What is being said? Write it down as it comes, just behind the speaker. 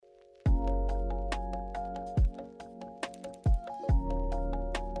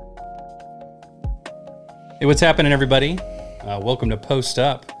Hey, what's happening, everybody? Welcome to Post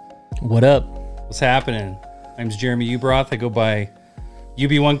Up. What up? What's happening? My name's Jeremy Ubroth. I go by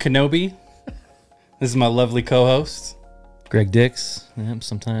UB1 Kenobi. This is my lovely co-host. Greg Dix. Yep,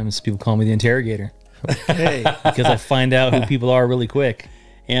 sometimes people call me the interrogator. Hey. Because I find out who people are really quick.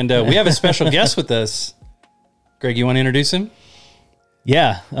 And we have a special guest with us. Greg, you want to introduce him?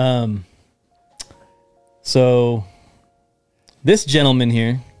 Yeah. So this gentleman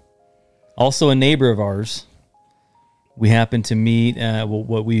here, also a neighbor of ours, we happened to meet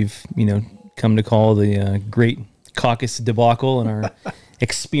what we've come to call the Great Caucus debacle and our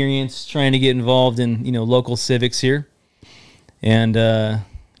experience trying to get involved in local civics here. And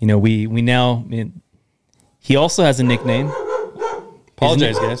we now he also has a nickname.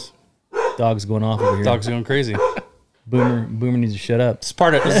 Apologize, guys. Dog's going off over here. Dog's going crazy. Boomer needs to shut up. This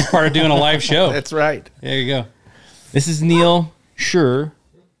is part of doing a live show. That's right. There you go. This is Neil Schur.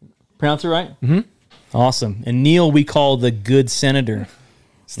 Pronounce it right? Mm-hmm. Awesome. And Neil we call the good senator.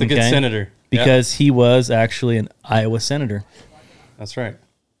 It's the good senator. Because he was actually an Iowa senator. That's right.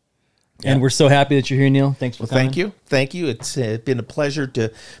 And we're so happy that you're here, Neil. Thanks for coming. Thank you. It's been a pleasure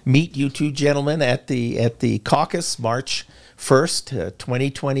to meet you two gentlemen at the caucus, March 1st,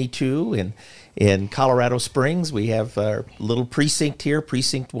 2022, in Colorado Springs. We have our little precinct here,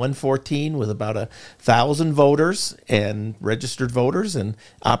 Precinct 114, with about 1,000 voters and registered voters, and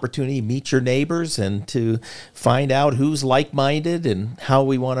opportunity to meet your neighbors and to find out who's like-minded and how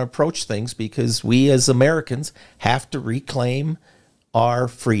we want to approach things, because we as Americans have to reclaim our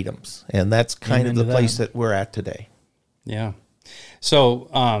freedoms, and that's kind of the place that we're at today. Yeah. So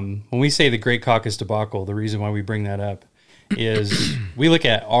when we say the Great Caucus debacle, the reason why we bring that up is we look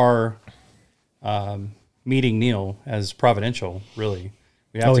at our meeting Neil as providential, really.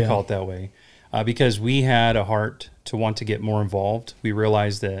 We have to call it that way. Because we had a heart to want to get more involved. We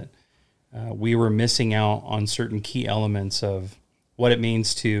realized that we were missing out on certain key elements of what it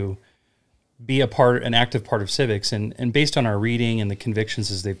means to be an active part of civics. And based on our reading and the convictions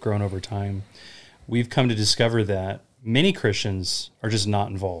as they've grown over time, we've come to discover that many Christians are just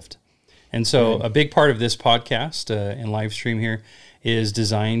not involved. And so a big part of this podcast and live stream here is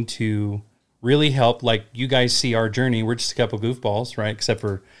designed to really help, like you guys see our journey. We're just a couple goofballs, right? Except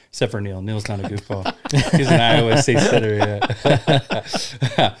for Neil. Neil's not a goofball. He's an Iowa State senator.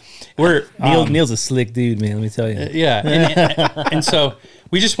 Yeah. Neil's a slick dude, man. Let me tell you. Yeah. And so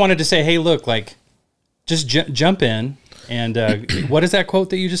we just wanted to say, hey, look, like, just jump in. And what is that quote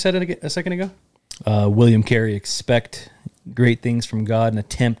that you just said a second ago? William Carey, expect great things from God and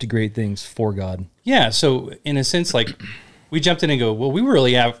attempt great things for God. Yeah. So in a sense, like, we jumped in and go, well, we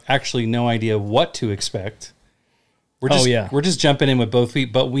really have actually no idea what to expect. We're just jumping in with both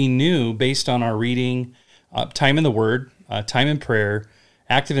feet, but we knew based on our reading, time in the Word, time in prayer,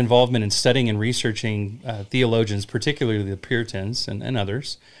 active involvement in studying and researching theologians, particularly the Puritans and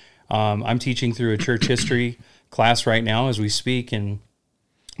others. I'm teaching through a church history class right now as we speak, and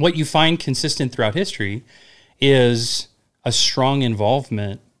what you find consistent throughout history is a strong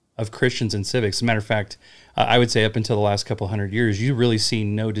involvement of Christians in civics. As a matter of fact, I would say up until the last couple hundred years, you really see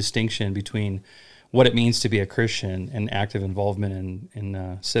no distinction between what it means to be a Christian and active involvement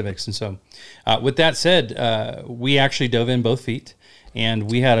in civics. And so with that said, we actually dove in both feet, and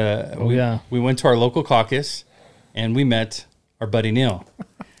we had we went to our local caucus and we met our buddy Neil.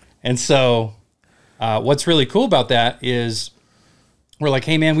 And so what's really cool about that is we're like,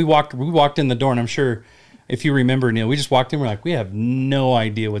 hey man, we walked in the door, and I'm sure if you remember, Neil, we just walked in, we're like, we have no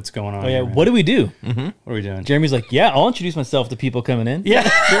idea what's going on. Oh, yeah. Here, what do we do? Mm-hmm. What are we doing? Jeremy's like, yeah, I'll introduce myself to people coming in. Yeah,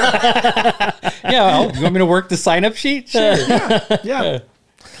 sure. Yeah, you want me to work the sign-up sheet? Sure. Yeah.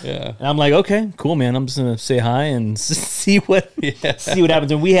 Yeah. And I'm like, okay, cool, man. I'm just going to say hi and see what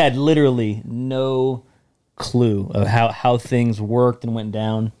happens. And we had literally no clue of how things worked and went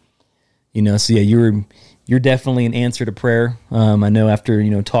down. So yeah, you're definitely an answer to prayer. I know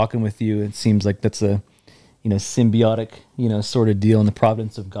after, talking with you, it seems like that's a, symbiotic, sort of deal in the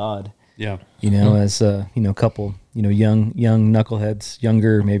providence of God. Yeah. As a, couple, young knuckleheads,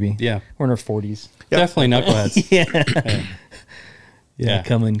 younger maybe. Yeah. We're in our 40s. Yep. Definitely knuckleheads. Yeah,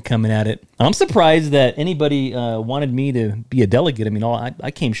 coming at it. I'm surprised that anybody wanted me to be a delegate. I mean,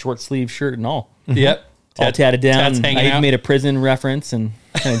 I came short sleeve shirt and all. Yep. All tatted down. I even out. made a prison reference and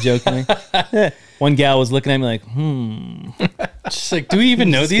kind of jokingly. One gal was looking at me like, Just like, do we even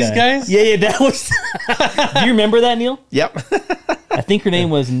know these guys? Yeah, that was... Do you remember that, Neil? Yep. I think her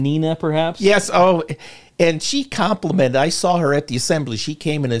name was Nina, perhaps? Yes. Oh, And she complimented. I saw her at the assembly. She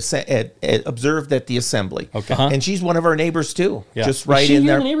came and observed at the assembly. Okay. And she's one of our neighbors too. Yeah. Just right in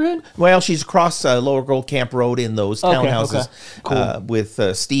there. The neighborhood? Well, she's across Lower Gold Camp Road in those townhouses Cool.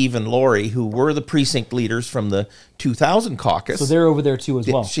 with Steve and Lori, who were the precinct leaders from the 2000 caucus. So they're over there too as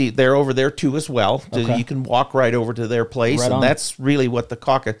well. They're over there too as well. Okay. You can walk right over to their place, Right on. and that's really what the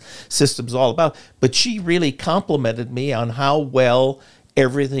caucus system's all about. But she really complimented me on how well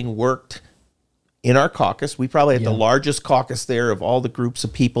everything worked in our caucus. We probably had the largest caucus there of all the groups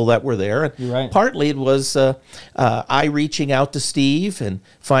of people that were there. And You're right. partly it was I reaching out to Steve and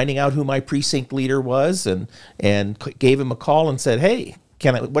finding out who my precinct leader was, and gave him a call and said, hey,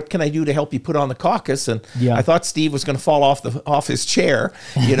 what can I do to help you put on the caucus? And I thought Steve was going to fall off his chair,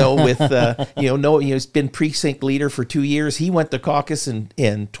 with he's been precinct leader for 2 years. He went to caucus in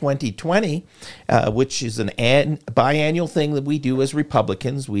 2020, which is an biannual thing that we do as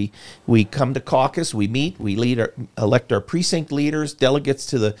Republicans. We come to caucus, we meet, we elect our precinct leaders, delegates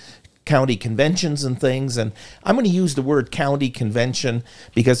to the county conventions and things. And I'm going to use the word county convention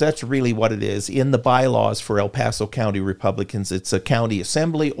because that's really what it is. In the bylaws for El Paso County Republicans, it's a county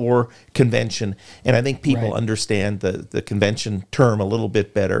assembly or convention. And I think people understand the convention term a little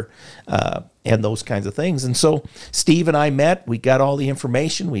bit better and those kinds of things. And so Steve and I met. We got all the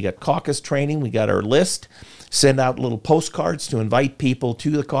information. We got caucus training. We got our list. Send out little postcards to invite people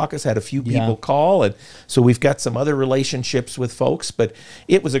to the caucus. Had a few people call, and so we've got some other relationships with folks. But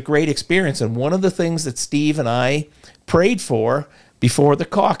it was a great experience, and one of the things that Steve and I prayed for before the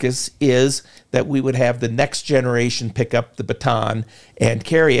caucus is that we would have the next generation pick up the baton and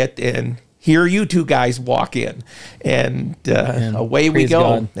carry it, and here you two guys walk in, and away we go,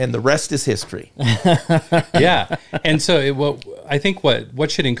 God. And the rest is history. Yeah, and so I think what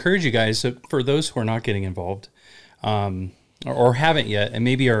should encourage you guys, for those who are not getting involved, or haven't yet, and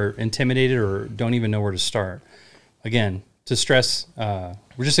maybe are intimidated or don't even know where to start. Again, to stress,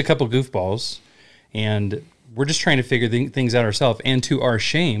 we're just a couple goofballs, and we're just trying to figure things out ourselves. And to our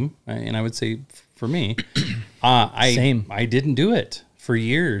shame, and I would say for me, I didn't do it for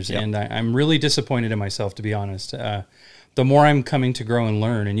years, and I'm really disappointed in myself, to be honest. The more I'm coming to grow and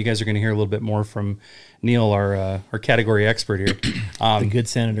learn, and you guys are going to hear a little bit more from Neil, our category expert here. The good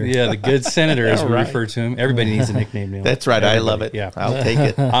senator. Yeah, the good senator, as we refer to him. Everybody needs a nickname, Neil. That's right. Everybody. I love it. Yeah, I'll take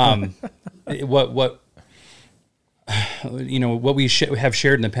it. What we have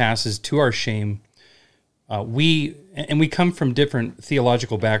shared in the past is, to our shame, we come from different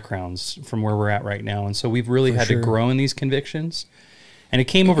theological backgrounds from where we're at right now, and so we've really had to grow in these convictions. And it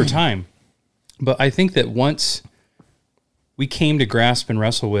came over time. But I think that once we came to grasp and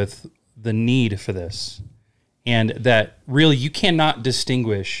wrestle with the need for this, and that really you cannot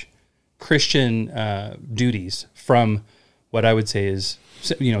distinguish Christian duties from what I would say is,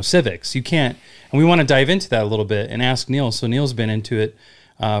 civics. You can't. And we want to dive into that a little bit and ask Neil. So Neil's been into it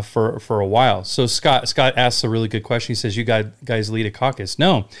for a while. So Scott asks a really good question. He says, you guys lead a caucus.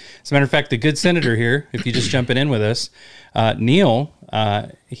 No. As a matter of fact, the good senator here, if you just jumping in with us, Neil,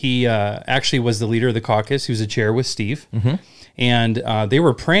 he actually was the leader of the caucus. He was a chair with Steve. Mm-hmm. And they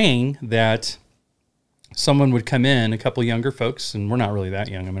were praying that someone would come in, a couple younger folks, and we're not really that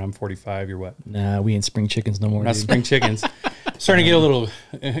young. I mean, I'm 45. You're what? Nah, we ain't spring chickens no more. We're not spring chickens. Starting to get a little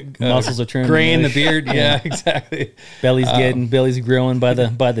muscles are turning gray in the beard. Yeah, exactly. Belly's growing by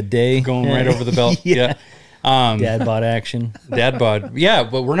the day, going right over the belt. Yeah. Dad bod action. Dad bod. Yeah,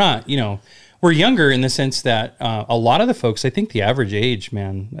 but we're not. We're younger in the sense that a lot of the folks, I think the average age,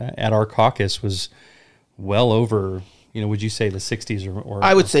 man, at our caucus was well over. Would you say the 60s or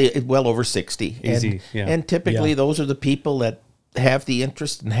I would say well over 60. Easy, and typically those are the people that have the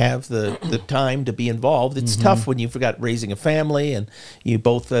interest and have the time to be involved. It's tough when you've got raising a family, and you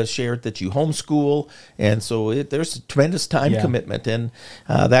both shared that you homeschool, and so there's a tremendous time commitment, and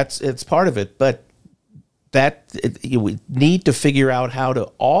it's part of it. But we need to figure out how to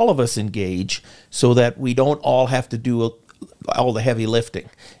all of us engage so that we don't all have to do all the heavy lifting,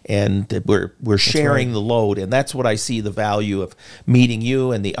 and we're sharing the load. And that's what I see the value of meeting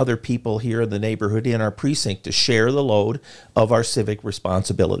you and the other people here in the neighborhood in our precinct, to share the load of our civic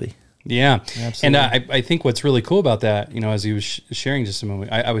responsibility. Yeah, absolutely. And I think what's really cool about that, as he was sharing just a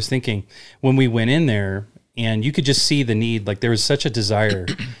moment, I was thinking when we went in there, and you could just see the need, like there was such a desire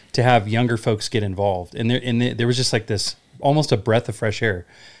to have younger folks get involved, and there was just like this, almost a breath of fresh air.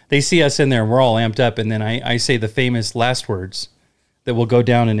 They see us in there and we're all amped up, and then I say the famous last words that will go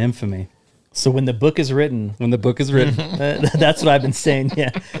down in infamy. So when the book is written, that's what I've been saying. Yeah.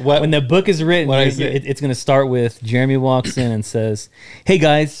 When the book is written, it's going to start with Jeremy walks in and says, "Hey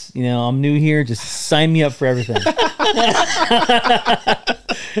guys, I'm new here. Just sign me up for everything."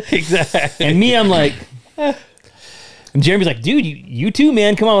 Exactly. And me, I'm like, And Jeremy's like, dude, you too,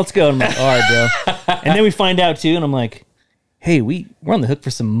 man. Come on, let's go. And I'm like, all right, bro. And then we find out too, and I'm like, hey, we're on the hook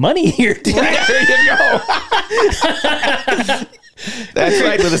for some money here, dude. There you go. That's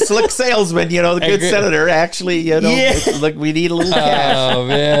right. With a slick salesman, the good senator actually, look, we need a little cash. Oh,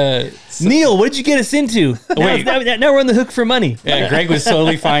 man. Neil, what did you get us into? Wait. Now we're on the hook for money. Yeah, Greg was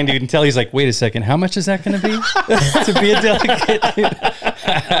totally fine, dude, until he's like, wait a second, how much is that going to be to be a delegate?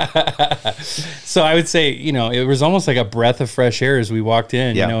 So I would say, it was almost like a breath of fresh air as we walked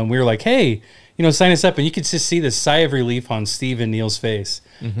in, and we were like, hey, sign us up. And you could just see the sigh of relief on Steve and Neil's face.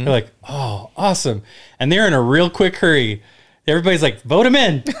 Mm-hmm. They're like, oh, awesome. And they're in a real quick hurry. Everybody's like, vote him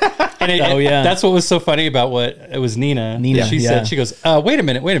in. And that's what was so funny about it was Nina. She said, she goes, wait a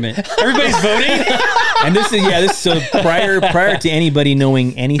minute. Everybody's voting. And this is so prior to anybody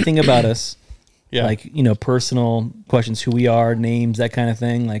knowing anything about us, like, personal questions, who we are, names, that kind of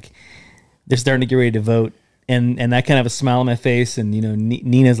thing. Like, they're starting to get ready to vote. And I kind of have a smile on my face. And,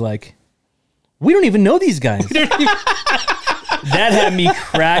 Nina's like, we don't even know these guys. That had me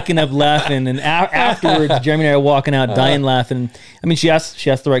cracking up laughing. And afterwards, Jeremy and I are walking out, dying laughing. I mean, she asked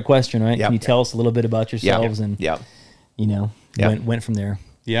the right question, right? Yep. Can you tell us a little bit about yourselves? And, went from there.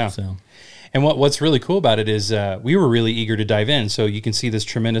 Yeah. So, and what's really cool about it is we were really eager to dive in. So you can see this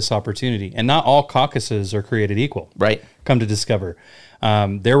tremendous opportunity. And not all caucuses are created equal. Right. Come to discover.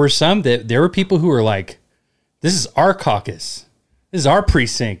 There were there were people who were like, this is our caucus. This is our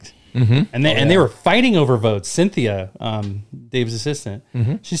precinct. Mm-hmm. And they were fighting over votes. Cynthia, Dave's assistant,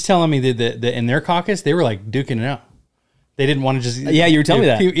 she's telling me that in their caucus they were like duking it out. They didn't want to just you were telling me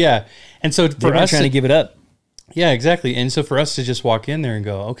that. Yeah, and so for us trying to give it up. Yeah, exactly. And so for us to just walk in there and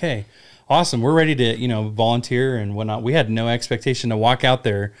go, okay, awesome, we're ready to volunteer and whatnot. We had no expectation to walk out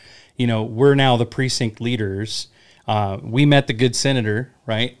there. We're now the precinct leaders. We met the good senator,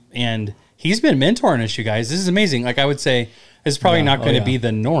 right? And he's been mentoring us, you guys. This is amazing. Like I would say. It's probably not going to be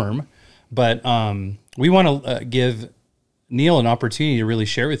the norm, but we want to give Neil an opportunity to really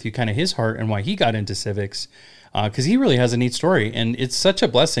share with you kind of his heart and why he got into civics, because he really has a neat story, and it's such a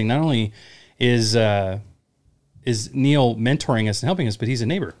blessing. Not only is Neil mentoring us and helping us, but he's a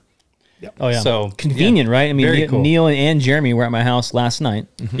neighbor. Yep. Oh yeah, so convenient, right? I mean, very cool. Neil and Jeremy were at my house last night.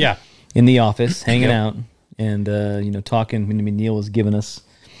 Mm-hmm. Yeah, in the office, hanging out and talking. I mean, Neil was giving us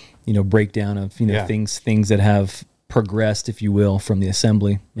breakdown of things that have progressed, if you will, from the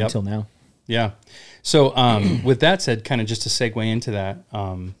assembly until now. Yeah. So with that said, kind of just to segue into that,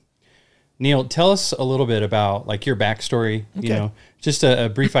 Neil, tell us a little bit about like your backstory, just a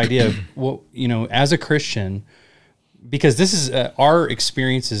brief idea of what, as a Christian, because this is our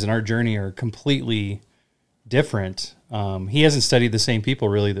experiences and our journey are completely different. He hasn't studied the same people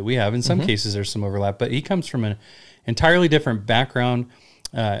really that we have. In some cases, there's some overlap, but he comes from an entirely different background.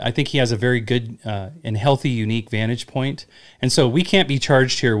 I think he has a very good and healthy, unique vantage point. And so we can't be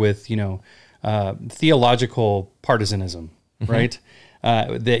charged here with, theological partisanism, right?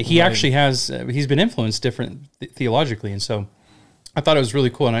 That he actually has, he's been influenced different theologically. And so I thought it was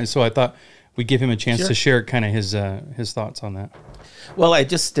really cool. And so I thought we'd give him a chance to share kind of his thoughts on that. Well,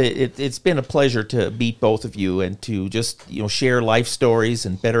 it's been a pleasure to meet both of you and to just share life stories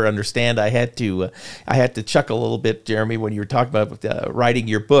and better understand. I had to chuckle a little bit, Jeremy, when you were talking about writing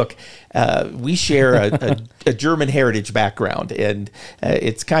your book. We share a German heritage background, and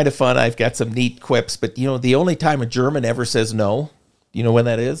it's kind of fun. I've got some neat quips, but the only time a German ever says no, you know when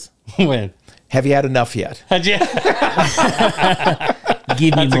that is? When? Have you had enough yet?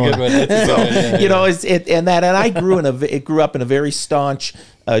 Give me more. A good one. And I grew up in a very staunch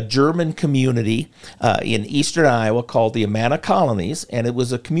German community in eastern Iowa called the Amana Colonies, and it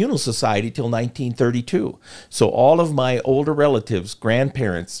was a communal society till 1932. So all of my older relatives,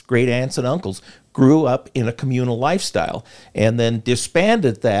 grandparents, great aunts and uncles grew up in a communal lifestyle and then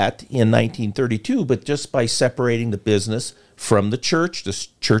disbanded that in 1932, but just by separating the business from the church. The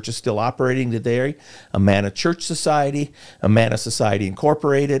church is still operating today. Amana Church Society, Amana Society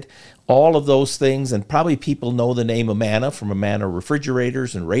Incorporated, all of those things, and probably people know the name Amana from Amana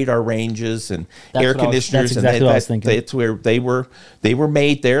refrigerators and radar ranges and air conditioners. That's exactly what I was thinking. That's where they were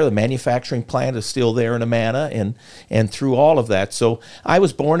made there. The manufacturing plant is still there in Amana, and through all of that. So I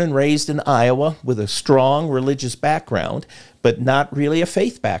was born and raised in Iowa with a strong religious background, but not really a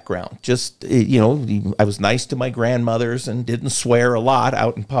faith background. Just, I was nice to my grandmothers and didn't swear a lot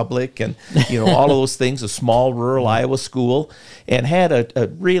out in public and, all of those things, a small rural Iowa school, and had a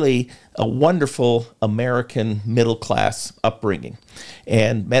really wonderful American middle class upbringing.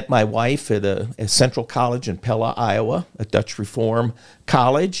 and met my wife at a Central College in Pella, Iowa, a Dutch Reform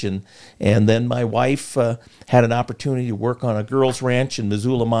college. And then my wife had an opportunity to work on a girls' ranch in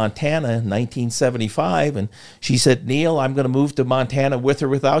Missoula, Montana in 1975. And she said, Neil, I'm going to move to Montana with or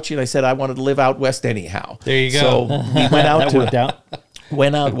without you. And I said, I wanted to live out west anyhow. There you go. So we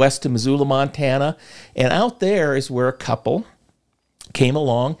went out west to Missoula, Montana. And out there is where a couple came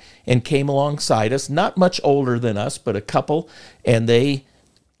alongside us, not much older than us, but a couple, and they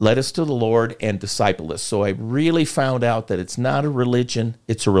led us to the Lord and discipled us. So I really found out that it's not a religion,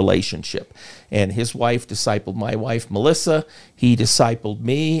 it's a relationship. And his wife discipled my wife, Melissa. He discipled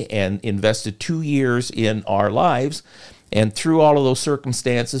me and invested 2 years in our lives. And through all of those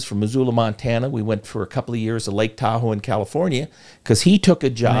circumstances, from Missoula, Montana, we went for a couple of years to Lake Tahoe in California, because he took a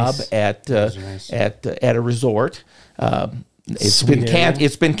job at a resort. It's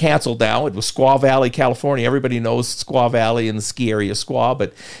been canceled now. It was Squaw Valley, California. Everybody knows Squaw Valley and the ski area Squaw,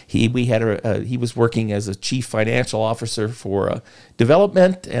 but he was working as a chief financial officer for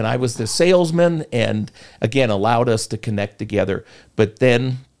development, and I was the salesman, and again allowed us to connect together. But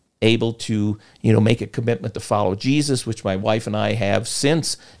then able to make a commitment to follow Jesus, which my wife and I have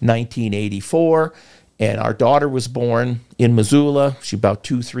since 1984. And our daughter was born in Missoula. She's about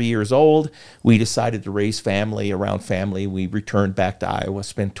 2-3 years old. We decided to raise family around family. We returned back to Iowa,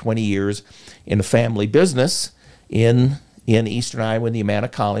 spent 20 years in a family business in eastern Iowa in the Amana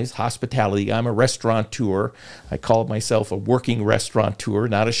colonies, hospitality. I'm a restaurateur. I call myself a working restaurateur,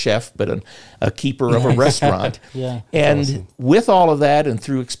 not a chef, but a keeper of a restaurant. Yeah, and awesome. With all of that, and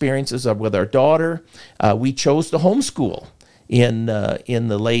through experiences with our daughter, we chose to homeschool in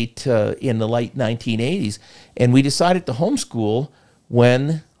the late 1980s, and we decided to homeschool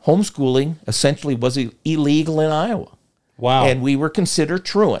when homeschooling essentially was illegal in Iowa. Wow! And we were considered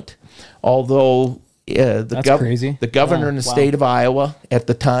truant, although the governor in the state of Iowa at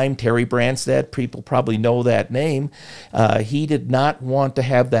the time, Terry Branstad, people probably know that name. He did not want to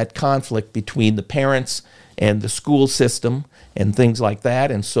have that conflict between the parents and the school system and things like that.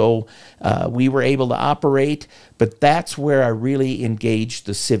 And so we were able to operate, but that's where I really engaged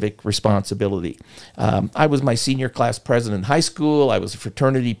the civic responsibility. I was my senior class president in high school. I was a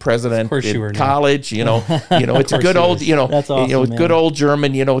fraternity president in college. It's a good old, That's awesome, good old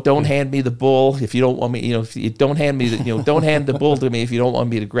German, don't hand me the bull if you don't want me, if you don't hand me the, don't hand the bull to me if you don't want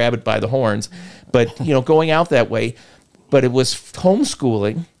me to grab it by the horns. But, going out that way. But it was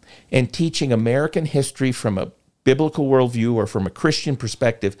homeschooling and teaching American history from a biblical worldview or from a Christian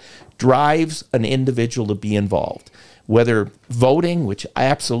perspective drives an individual to be involved. Whether voting, which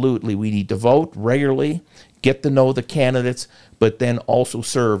absolutely we need to vote regularly, get to know the candidates, but then also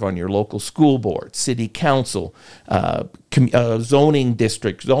serve on your local school board, city council, zoning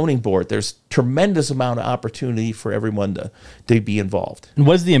district, zoning board. There's tremendous amount of opportunity for everyone to be involved. And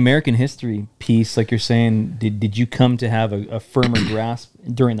was the American history piece, like you're saying, did you come to have a firmer grasp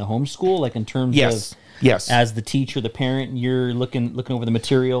during the homeschool, like in terms of as the teacher, the parent, you're looking over the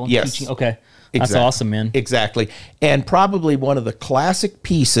material and teaching? Okay. That's awesome, man. Exactly. And probably one of the classic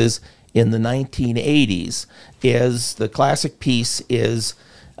pieces in the 1980s is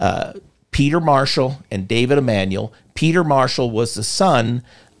Peter Marshall and David Emanuel. Peter Marshall was the son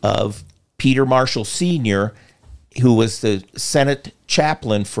of Peter Marshall Sr., who was the Senate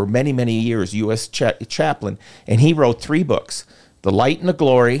chaplain for many, many years, U.S. chaplain, and he wrote 3 books, The Light and the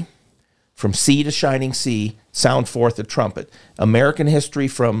Glory, From Sea to Shining Sea, Sound Forth the Trumpet. American history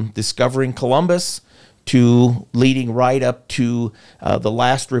from discovering Columbus to leading right up to the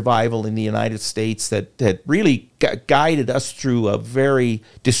last revival in the United States that really guided us through a very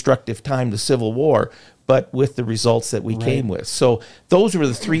destructive time, the Civil War, but with the results that we came with. So those were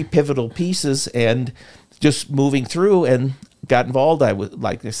the 3 pivotal pieces, and just moving through and got involved.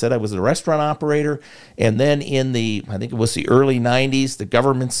 Like I said, I was a restaurant operator, and then I think it was the early 90s, the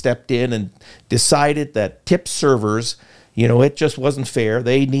government stepped in and decided that tip servers, it just wasn't fair.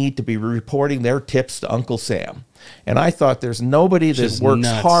 They need to be reporting their tips to Uncle Sam. And I thought there's nobody that works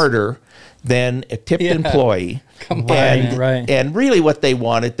harder than a tipped employee. And really what they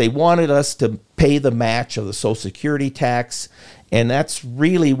wanted us to pay the match of the Social Security tax. And that's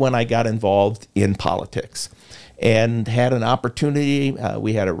really when I got involved in politics and had an opportunity.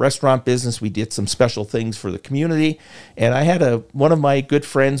 We had a restaurant business. We did some special things for the community. And I had one of my good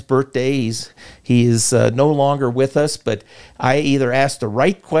friends' birthdays. He is no longer with us, but I either asked the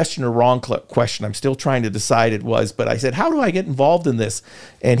right question or wrong question. I'm still trying to decide it was, but I said, how do I get involved in this?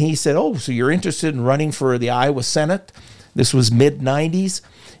 And he said, oh, so you're interested in running for the Iowa Senate? This was mid-90s.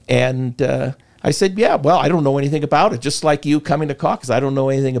 And I said, yeah, well, I don't know anything about it. Just like you coming to caucus, I don't know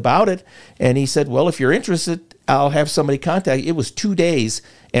anything about it. And he said, well, if you're interested, I'll have somebody contact you. It was 2 days,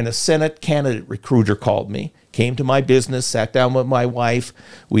 and a Senate candidate recruiter called me, came to my business, sat down with my wife.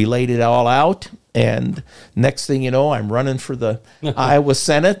 We laid it all out. And next thing you know, I'm running for the Iowa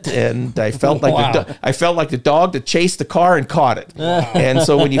Senate, and I felt like the dog that chased the car and caught it. And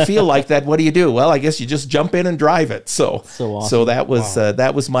so when you feel like that, what do you do? Well, I guess you just jump in and drive it. So awesome. So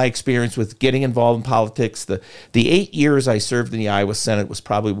that was my experience with getting involved in politics. The 8 years I served in the Iowa Senate was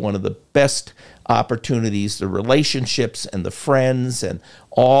probably one of the best opportunities, the relationships and the friends and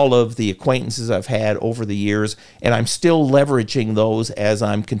all of the acquaintances I've had over the years, and I'm still leveraging those as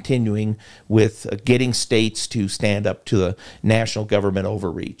I'm continuing with getting states to stand up to the national government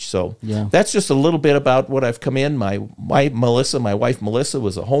overreach. So that's just a little bit about what I've come in. My wife Melissa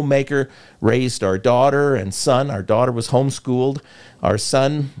was a homemaker, raised our daughter and son. Our daughter was homeschooled. Our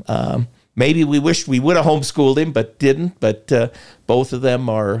son, maybe we wished we would have homeschooled him, but didn't. But both of them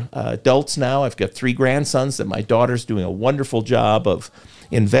are adults now. I've got 3 grandsons that my daughter's doing a wonderful job of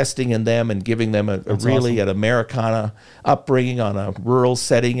investing in them and giving them a really awesome. An Americana upbringing on a rural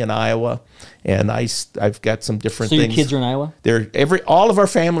setting in Iowa. And I've got some different things. So your kids are in Iowa? All of our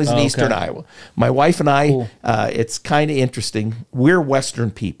families in eastern Iowa. My wife and I, it's kind of interesting. We're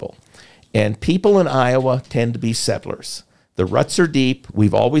Western people, and people in Iowa tend to be settlers. The ruts are deep.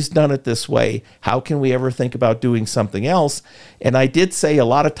 We've always done it this way. How can we ever think about doing something else? And I did say a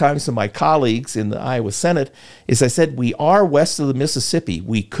lot of times to my colleagues in the Iowa Senate, is I said, we are west of the Mississippi.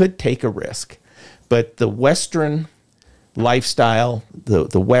 We could take a risk. But the Western lifestyle,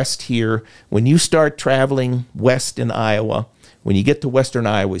 the West here, when you start traveling west in Iowa, when you get to western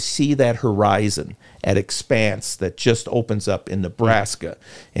Iowa, see that horizon, that expanse that just opens up in Nebraska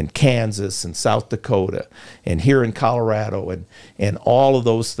and Kansas and South Dakota and here in Colorado and all of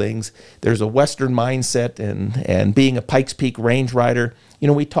those things. There's a western mindset, and being a Pikes Peak range rider,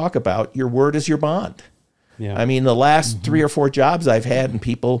 we talk about your word is your bond. Yeah. I mean, the last 3 or 4 jobs I've had, and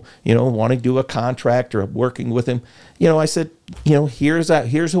people, wanting to do a contract or working with him, I said,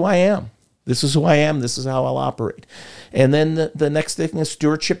 here's who I am. This is who I am. This is how I'll operate. And then the next thing is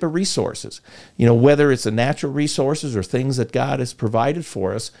stewardship of resources. Whether it's the natural resources or things that God has provided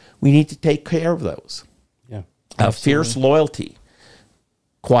for us, we need to take care of those. Yeah, fierce loyalty,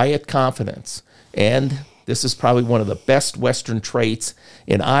 quiet confidence, and this is probably one of the best Western traits.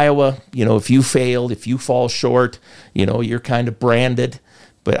 In Iowa, if you failed, if you fall short, you're kind of branded.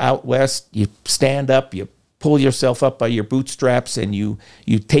 But out west, you stand up, you pull yourself up by your bootstraps, and you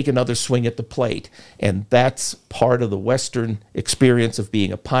take another swing at the plate. And that's part of the Western experience of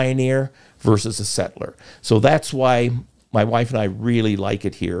being a pioneer versus a settler. So that's why my wife and I really like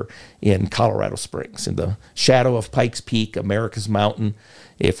it here in Colorado Springs, in the shadow of Pikes Peak, America's mountain.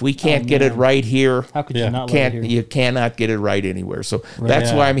 If we can't get it right here, how could you not love it here? You cannot get it right anywhere. So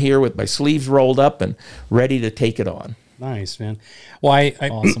that's why I'm here with my sleeves rolled up and ready to take it on. Nice, man. Well,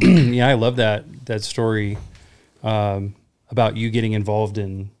 awesome. I love that story about you getting involved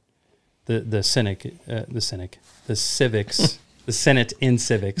in the civics, the Senate in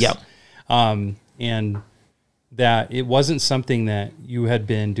civics. Yep. And that it wasn't something that you had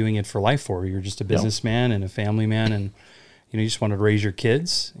been doing it for life for. You're just a businessman and a family man, and you just wanted to raise your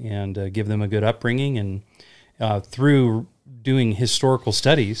kids and give them a good upbringing. And through doing historical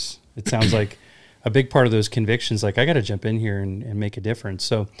studies, it sounds like a big part of those convictions, like I got to jump in here and make a difference.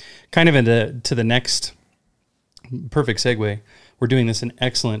 So kind of to the next perfect segue, we're doing this in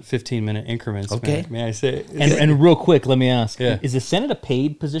excellent 15-minute increments. Okay. May I say? And real quick, let me ask, is the Senate a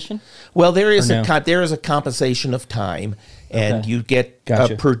paid position? Well, there is a compensation of time, and you get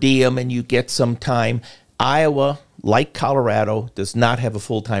per diem, and you get some time. Iowa, like Colorado, does not have a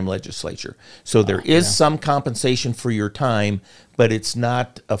full-time legislature. So there is some compensation for your time, but it's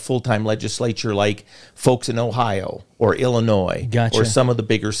not a full-time legislature like folks in Ohio or Illinois or some of the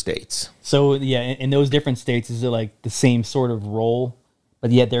bigger states. So, in those different states, is it like the same sort of role, but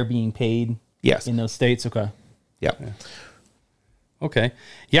yet they're being paid in those states? Okay. Yeah. Okay.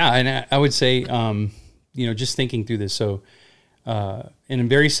 Yeah, and I would say, just thinking through this, so in a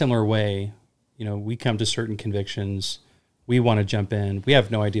very similar way, we come to certain convictions. We want to jump in. We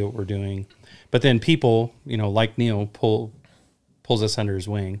have no idea what we're doing. But then people, like Neil, pulls us under his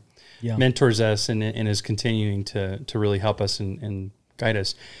wing, mentors us, and is continuing to really help us and guide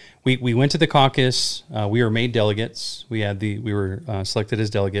us. We went to the caucus. We were made delegates. We were selected as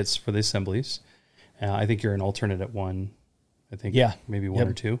delegates for the assemblies. I think you're an alternate at one. I think maybe one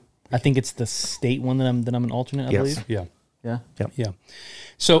or two. I think it's the state one that I'm an alternate, I believe. Yeah. Yeah. Yep. Yeah.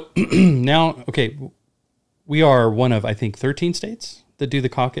 So now, we are one of, I think, 13 states that do the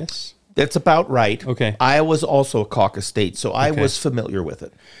caucus. That's about right. Okay. Iowa's also a caucus state, so I was familiar with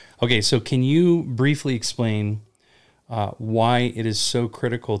it. Okay, so can you briefly explain why it is so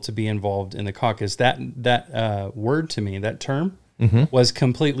critical to be involved in the caucus? That word to me, that term, was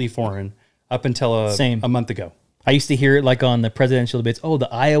completely foreign up until a month ago. I used to hear it like on the presidential debates. Oh,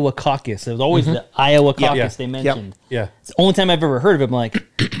 the Iowa caucus. It was always the Iowa caucus they mentioned. Yeah. It's the only time I've ever heard of it. I'm like,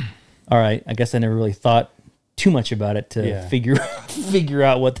 all right, I guess I never really thought too much about it to figure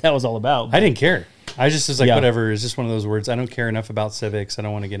out what that was all about. I didn't care. I just was like, whatever. It's just one of those words. I don't care enough about civics. I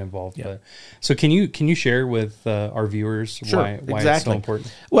don't want to get involved. Yeah. So can you share with our viewers why it's so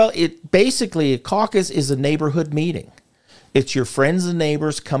important? Well, basically a caucus is a neighborhood meeting. It's your friends and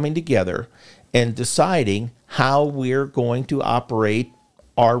neighbors coming together and deciding how we're going to operate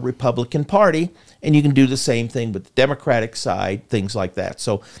our Republican Party. And you can do the same thing with the Democratic side, things like that.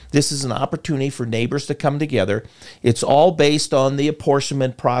 So this is an opportunity for neighbors to come together. It's all based on the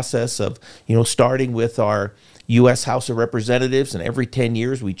apportionment process of, starting with our U.S. House of Representatives, and every 10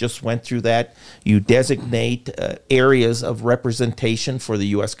 years we just went through that. You designate areas of representation for the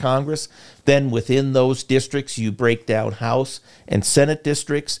U.S. Congress. Then within those districts, you break down House and Senate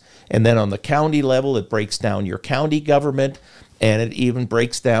districts. And then on the county level, it breaks down your county government. And it even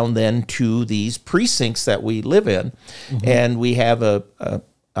breaks down then to these precincts that we live in. And we have a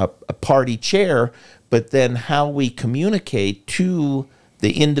party chair, but then how we communicate to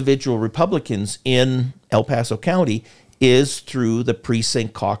the individual Republicans in El Paso County is through the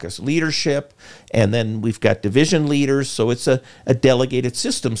precinct caucus leadership. And then we've got division leaders. So it's a delegated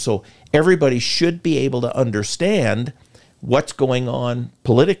system. So everybody should be able to understand what's going on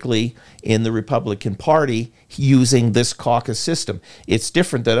politically in the Republican Party using this caucus system. It's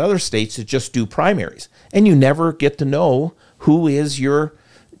different than other states that just do primaries. And you never get to know who is your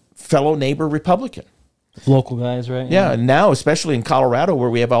fellow neighbor Republican. Local guys, right? Yeah, and now, especially in Colorado,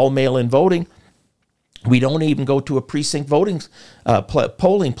 where we have all mail-in voting, we don't even go to a precinct voting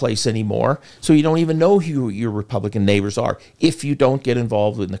polling place anymore, so you don't even know who your Republican neighbors are if you don't get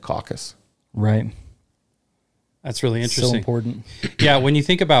involved in the caucus. Right. That's really interesting. So important. Yeah, when you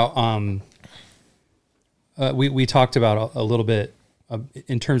think about, we talked about a little bit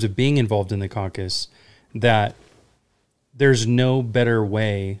in terms of being involved in the caucus, that there's no better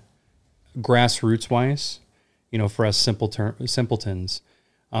way, grassroots-wise, for us simpletons.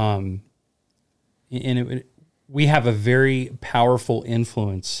 We have a very powerful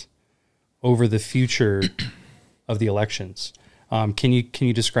influence over the future of the elections. Can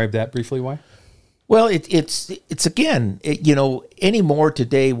you describe that briefly? Why? Well, it's again, anymore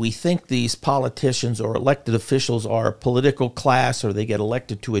today we think these politicians or elected officials are a political class or they get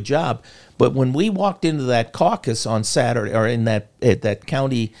elected to a job. But when we walked into that caucus on Saturday, or in that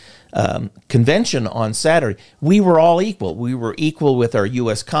county convention on Saturday, we were all equal. We were equal with our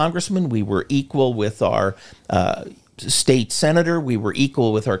U.S. congressman. We were equal with our state senator. We were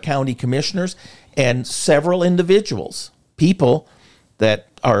equal with our county commissioners and several individuals, people that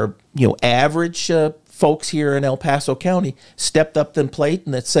are average folks here in El Paso County stepped up to the plate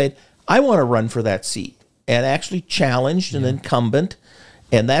and that said, I want to run for that seat, and actually challenged an incumbent.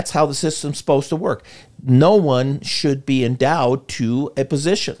 And that's how the system's supposed to work. No one should be endowed to a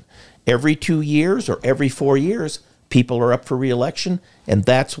position. Every 2 years or every 4 years, people are up for re-election, and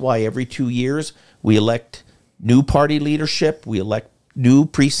that's why every 2 years we elect new party leadership, we elect new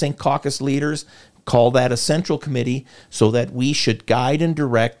precinct caucus leaders, call that a central committee, so that we should guide and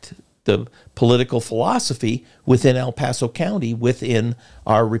direct the political philosophy within El Paso County, within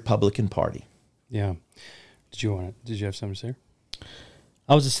our Republican Party. Yeah. Did you have something to say?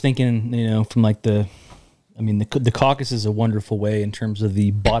 I was just thinking, from like the caucus is a wonderful way in terms of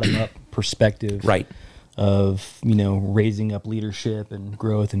the bottom up perspective, right? Of, raising up leadership and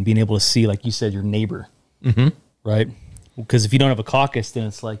growth and being able to see, like you said, your neighbor, right? Because if you don't have a caucus, then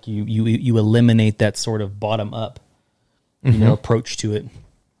it's like you eliminate that sort of bottom up, approach to it.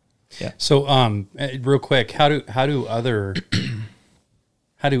 Yeah. So, real quick, how do other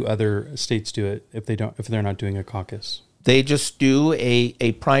states do it if they're not doing a caucus? They just do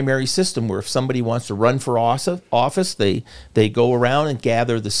a primary system where if somebody wants to run for office, they go around and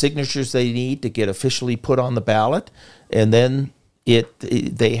gather the signatures they need to get officially put on the ballot, and then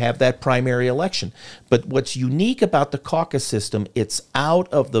they have that primary election. But what's unique about the caucus system, it's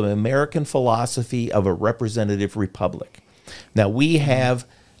out of the American philosophy of a representative republic. Now we have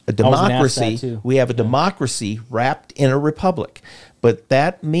a democracy. We have a democracy wrapped in a republic. But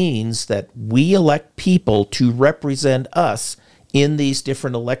that means that we elect people to represent us in these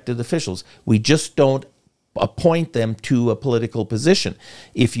different elected officials. We just don't appoint them to a political position.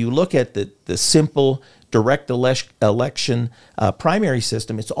 If you look at the simple direct election primary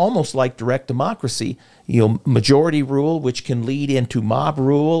system, it's almost like direct democracy. Majority rule, which can lead into mob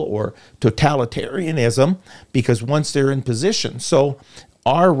rule or totalitarianism, because once they're in position. So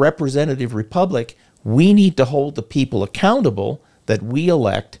our representative republic, we need to hold the people accountable that we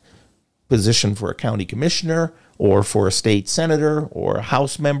elect, position for a county commissioner or for a state senator or a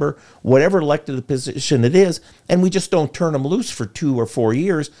House member, whatever elected position it is, and we just don't turn them loose for 2 or 4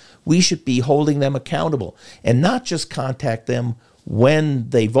 years. We should be holding them accountable and not just contact them when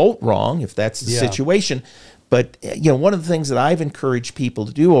they vote wrong, if that's the situation. But one of the things that I've encouraged people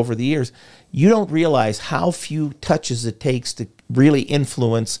to do over the years, you don't realize how few touches it takes to really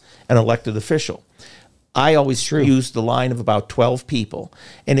influence an elected official. I always use the line of about 12 people.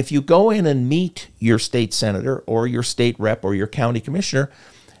 And if you go in and meet your state senator or your state rep or your county commissioner,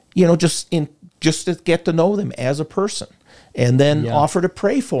 just to get to know them as a person, and then offer to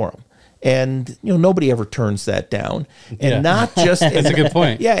pray for them. And nobody ever turns that down. And not just that's a good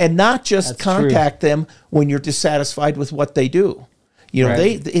point. Yeah, and not just contact them when you're dissatisfied with what they do.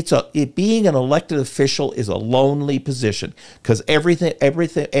 Being an elected official is a lonely position, because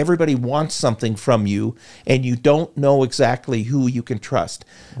everybody wants something from you, and you don't know exactly who you can trust.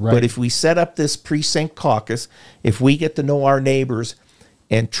 Right. But if we set up this precinct caucus, if we get to know our neighbors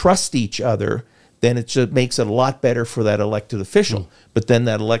and trust each other, then it just makes it a lot better for that elected official. But then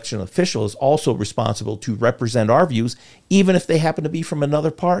that election official is also responsible to represent our views, even if they happen to be from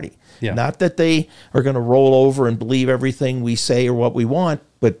another party. Yeah. Not that they are going to roll over and believe everything we say or what we want,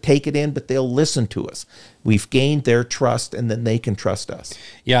 but take it in, but they'll listen to us. We've gained their trust, and then they can trust us.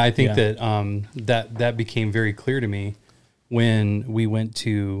 Yeah, I think that that became very clear to me when we went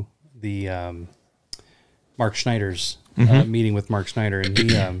to the Mark Schneider's meeting with Mark Schneider,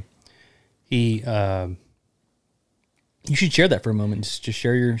 and he you should share that for a moment. Just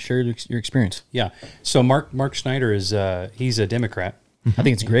share your experience. Yeah. So Mark Schneider is he's a Democrat. I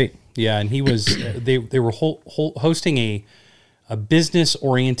think it's great. Yeah, and he was they were hosting a business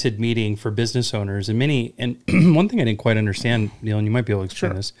oriented meeting for business owners, and one thing I didn't quite understand, Neil, and you might be able to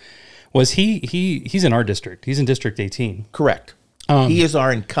explain this, was he's in our district. He's in District 18. Correct. He is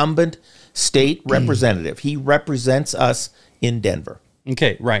our incumbent state representative. He represents us in Denver.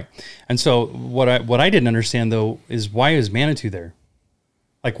 Okay, right. And so what I didn't understand, though, is why is Manitou there?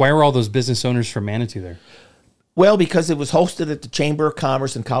 Like, why were all those business owners from Manitou there? Well, because it was hosted at the Chamber of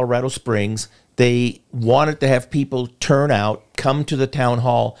Commerce in Colorado Springs. They wanted to have people turn out, come to the town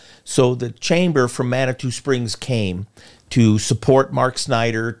hall. So the chamber from Manitou Springs came to support Mark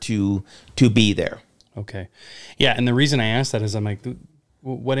Schneider to be there. Okay. Yeah, and the reason I asked that is I'm like,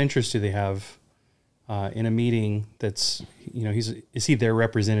 what interest do they have in a meeting that's, is he their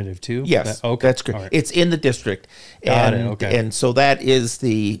representative too? Yes, that's good. Right. It's in the district. Got it, okay. And so that is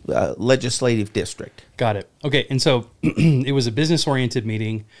the legislative district. Got it. Okay, and so it was a business-oriented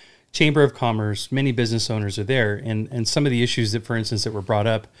meeting, Chamber of Commerce, many business owners are there, and some of the issues that, for instance, that were brought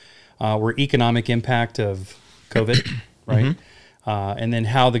up were economic impact of COVID, right? And then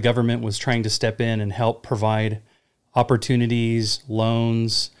how the government was trying to step in and help provide opportunities,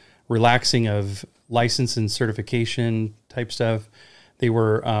 loans, relaxing of license and certification type stuff. They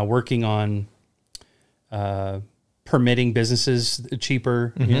were working on permitting businesses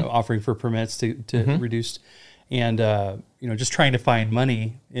cheaper, offering for permits to reduce, and just trying to find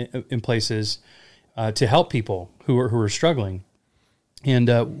money in places to help people who are struggling. And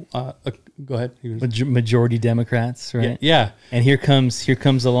go ahead. Majority Democrats, right? Yeah. And here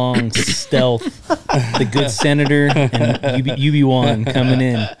comes along stealth, the good senator and UB1 coming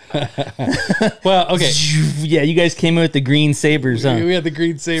in. Well, okay. Yeah, you guys came in with the green sabers, huh? We had the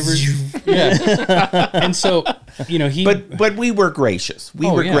green sabers. Yeah. And so, he. But we were gracious.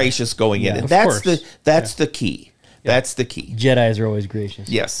 We were gracious going in, and that's the key. Yeah. That's the key. Jedis are always gracious.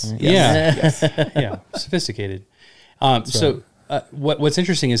 Yes. Right? Yes. Yeah. Sophisticated. So. What's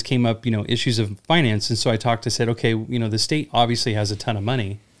interesting is came up, issues of finance. And so I said, okay, the state obviously has a ton of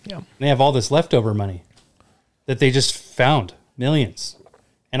money. Yeah. And they have all this leftover money that they just found, millions.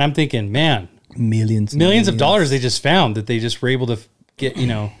 And I'm thinking, man, millions of dollars they just found that they just were able to get,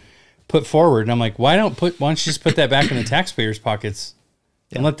 put forward. And I'm like, why don't you just put that back in the taxpayers' pockets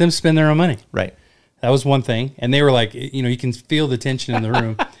and let them spend their own money? Right. That was one thing. And they were like, you can feel the tension in the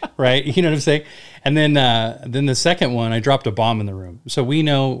room, right? You know what I'm saying? And then the second one, I dropped a bomb in the room. So we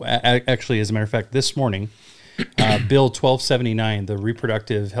know, actually, as a matter of fact, this morning, Bill 1279, the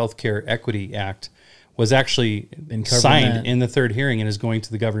Reproductive Healthcare Equity Act, was actually signed in the third hearing and is going to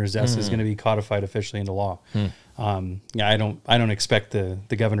the governor's desk. Is going to be codified officially into law. I don't expect the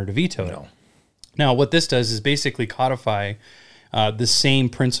governor to veto it. Now, what this does is basically codify the same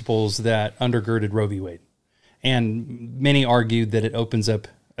principles that undergirded Roe v. Wade. And many argued that it opens up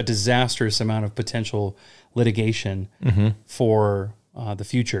a disastrous amount of potential litigation for the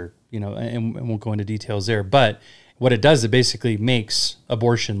future, and won't go into details there. But what it does, it basically makes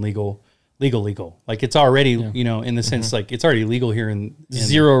abortion legal. Like it's already, in the sense, like it's already legal here in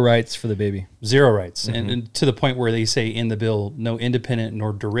zero rights for the baby. Zero rights. And to the point where they say in the bill, no independent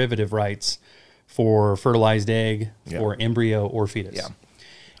nor derivative rights for fertilized egg, or embryo, or fetus. Yeah.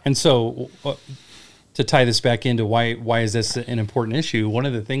 And so to tie this back into why is this an important issue, one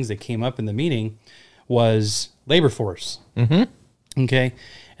of the things that came up in the meeting was labor force. Okay.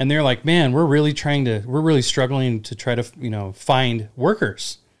 And they're like, man, we're really struggling to try to, find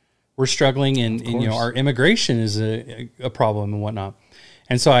workers. We're struggling and our immigration is a problem and whatnot.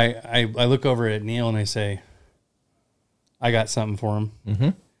 And so I look over at Neil and I say, I got something for him.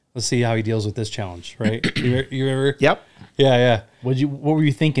 Let's see how he deals with this challenge, right? You ever? Yep. Yeah. What were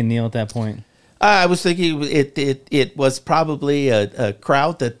you thinking, Neil, at that point? I was thinking it was probably a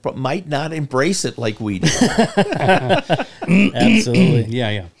crowd that might not embrace it like we do. Absolutely. Yeah.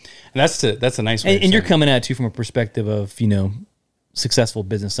 And that's a nice way. And you're coming at it too from a perspective of, successful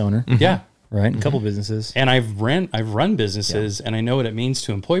business owner. Yeah. Right. A couple businesses. And I've run businesses and I know what it means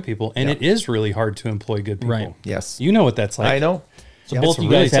to employ people. And it is really hard to employ good people. Right. Yes. You know what that's like. I know. So both you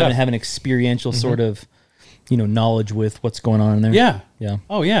guys have an experiential sort of, knowledge with what's going on in there. Yeah. Yeah.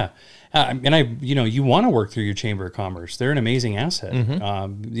 Oh yeah. And you want to work through your Chamber of Commerce. They're an amazing asset.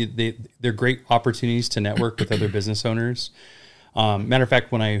 They're great opportunities to network with other business owners. Matter of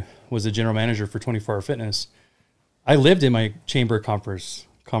fact, when I was a general manager for 24 Hour Fitness, I lived in my Chamber of Commerce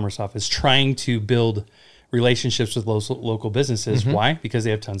office trying to build relationships with local businesses. Why? Because they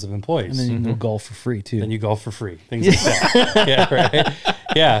have tons of employees. And then you can go golf for free too. Then you golf for free. Things like that. Yeah, right.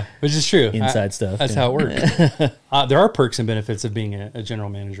 Yeah, which is true. Inside stuff. That's how it works. There are perks and benefits of being a general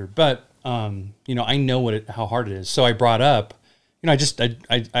manager, but I know how hard it is. So I brought up, I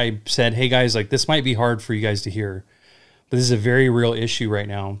said, hey guys, like this might be hard for you guys to hear, but this is a very real issue right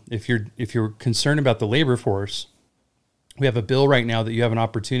now. If you're concerned about the labor force, we have a bill right now that you have an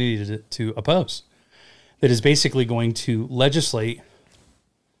opportunity to oppose that is basically going to legislate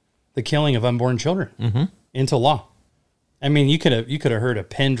the killing of unborn children into law. I mean, you could have heard a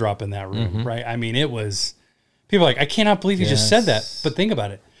pin drop in that room, right? I mean, it was people are like, I cannot believe you just said that. But think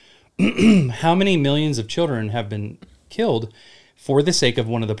about it. How many millions of children have been killed for the sake of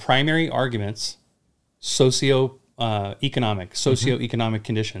one of the primary arguments, socioeconomic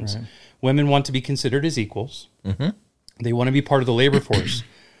conditions. Right. Women want to be considered as equals. They want to be part of the labor force.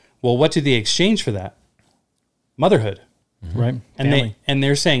 Well, what do they exchange for that? Motherhood. Right. And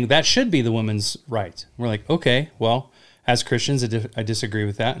they're saying that should be the woman's right. We're like, okay, well, as Christians, I disagree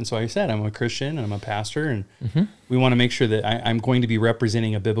with that. And so I said, I'm a Christian and I'm a pastor, and we want to make sure that I'm going to be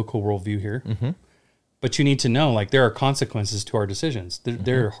representing a biblical worldview here. But you need to know, like, there are consequences to our decisions.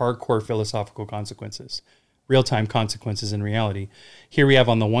 There are hardcore philosophical consequences, real-time consequences in reality. Here we have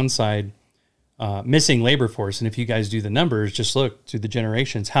on the one side, missing labor force. And if you guys do the numbers, just look through the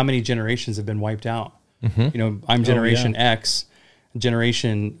generations, how many generations have been wiped out? I'm generation X,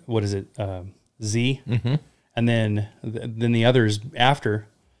 generation, what is it? Z. And then the others after,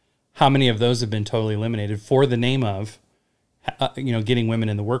 how many of those have been totally eliminated for the name of, getting women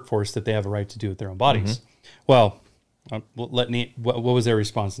in the workforce that they have a right to do with their own bodies? Well, what was their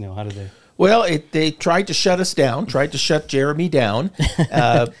response, Neil? How did they? Well, they tried to shut us down, tried to shut Jeremy down,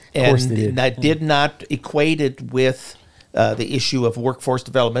 and that did not equate it with the issue of workforce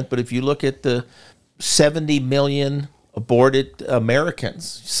development. But if you look at the 70 million aborted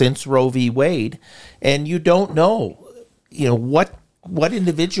Americans since Roe v. Wade, and you don't know, what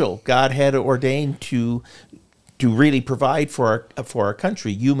individual God had ordained to really provide for our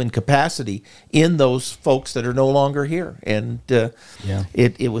country, human capacity in those folks that are no longer here. And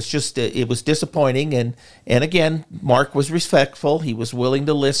it was just it was disappointing. And again, Mark was respectful. He was willing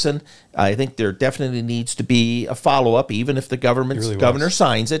to listen. I think there definitely needs to be a follow-up, even if the governor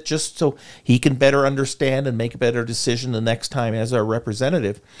signs it, just so he can better understand and make a better decision the next time as our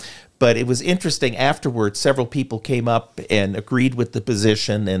representative. But it was interesting afterwards, several people came up and agreed with the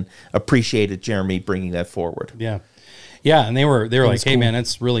position and appreciated Jeremy bringing that forward. Yeah. Yeah. And they were like, hey, cool, man,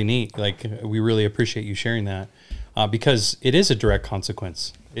 that's really neat. Like, we really appreciate you sharing that, because it is a direct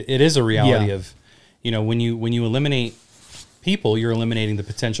consequence. It is a reality of, when you eliminate people, you're eliminating the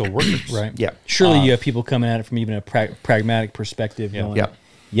potential workers. Right. Yeah. Surely you have people coming at it from even a pragmatic perspective. Yeah. Going,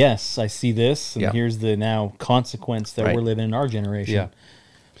 yes, I see this, and here's the now consequence that we're living in our generation. Yeah.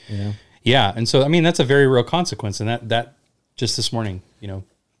 Yeah. And so, I mean, that's a very real consequence. And that just this morning,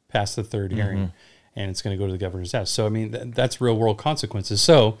 past the third hearing, and it's going to go to the governor's desk. So, I mean, that's real world consequences.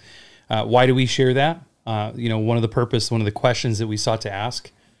 So, why do we share that? One of the questions that we sought to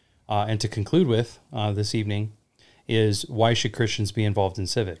ask and to conclude with this evening is, why should Christians be involved in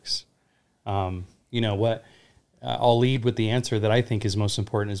civics? I'll lead with the answer that I think is most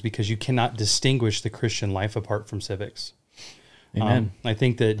important, is because you cannot distinguish the Christian life apart from civics. Amen. I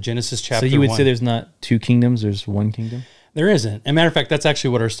think that Genesis chapter 1... So you would say there's not two kingdoms, there's one kingdom? There isn't. As a matter of fact, that's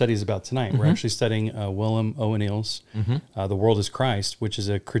actually what our study is about tonight. We're actually studying Willem O'Neill's The World is Christ, which is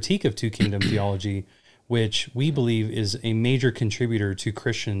a critique of two-kingdom theology, which we believe is a major contributor to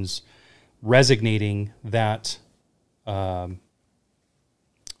Christians resignating that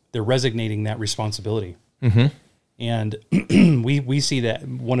responsibility. And we see that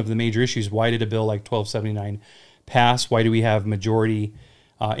one of the major issues, why did a bill like 1279 pass? Why do we have majority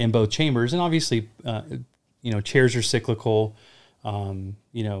in both chambers? And obviously, chairs are cyclical,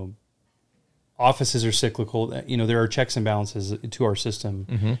 offices are cyclical. There are checks and balances to our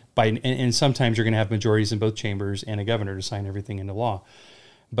system. And sometimes you're going to have majorities in both chambers and a governor to sign everything into law.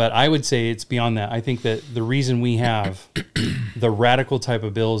 But I would say it's beyond that. I think that the reason we have the radical type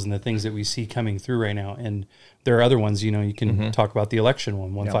of bills and the things that we see coming through right now, and there are other ones, you can talk about the election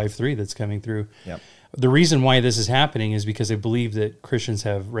one, 153 that's coming through. The reason why this is happening is because I believe that Christians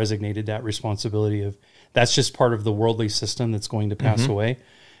have resignated that responsibility of, that's just part of the worldly system that's going to pass away.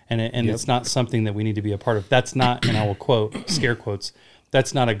 And it's not something that we need to be a part of. That's not, and I will quote, scare quotes,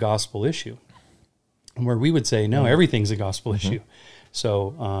 that's not a gospel issue. Where we would say, no, everything's a gospel issue.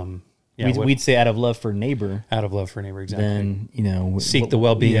 So, we'd say out of love for neighbor. Out of love for neighbor, exactly. Then, seek the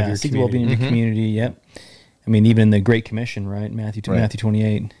well-being of your seek community. the well-being of your community, yep. I mean, even in the Great Commission, right? Matthew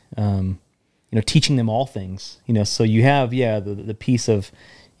 28, teaching them all things, so you have, the piece of,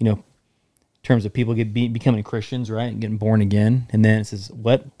 in terms of people becoming Christians, right? And getting born again. And then it says,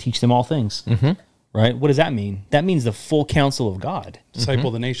 what? Teach them all things. Right? What does that mean? That means the full counsel of God.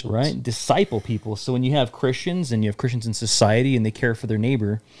 Disciple the nations. Right? Disciple people. So when you have Christians and you have Christians in society and they care for their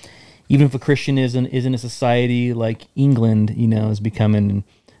neighbor, even if a Christian is in a society like England, is becoming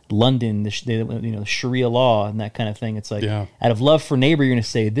London, the Sharia law and that kind of thing, it's like, out of love for neighbor, you're going to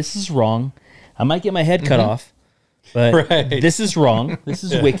say, this is wrong. I might get my head cut off, but this is wrong. This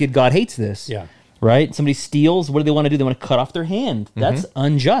is wicked. God hates this. Yeah. Right? Somebody steals. What do they want to do? They want to cut off their hand. That's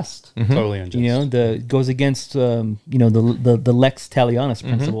unjust. Totally unjust. Goes against the lex talionis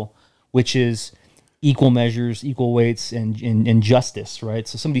principle, which is equal measures, equal weights, and justice. Right?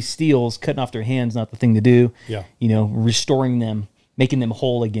 So somebody steals, cutting off their hands, not the thing to do. Yeah. Restoring them, making them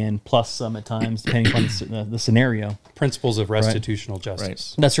whole again, plus some at times, depending on the scenario. Principles of restitutional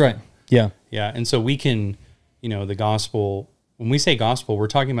justice. Right. That's right. Yeah. Yeah. And so we can, the gospel. When we say gospel, we're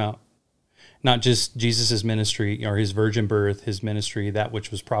talking about not just Jesus's ministry or his virgin birth, his ministry, that which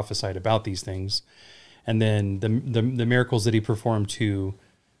was prophesied about these things, and then the miracles that he performed to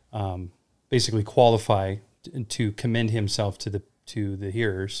basically qualify to commend himself to the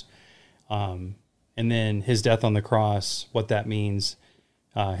hearers, and then his death on the cross, what that means,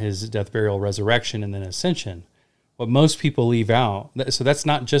 his death, burial, resurrection, and then ascension. What most people leave out, so that's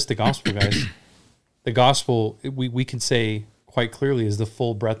not just the gospel, guys. The gospel, we could say quite clearly, is the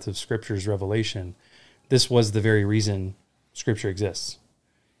full breadth of Scripture's revelation. This was the very reason Scripture exists,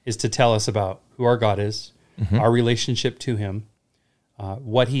 is to tell us about who our God is, our relationship to Him,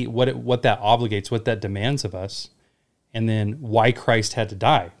 what that obligates, what that demands of us, and then why Christ had to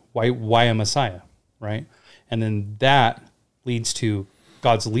die, why a Messiah, right? And then that leads to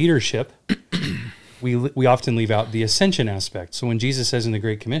God's leadership. We often leave out the ascension aspect. So when Jesus says in the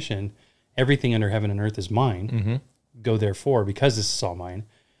Great Commission, everything under heaven and earth is mine, go therefore, because this is all mine.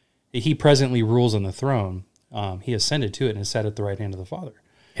 He presently rules on the throne. He ascended to it and is sat at the right hand of the Father.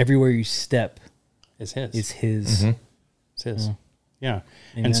 Everywhere you step is his. It's his. It's his. Yeah.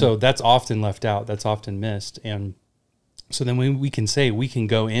 And so that's often left out. That's often missed. And so then we can say, we can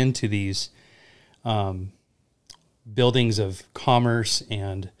go into these buildings of commerce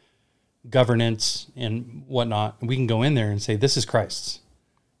and governance and whatnot. We can go in there and say, this is Christ's.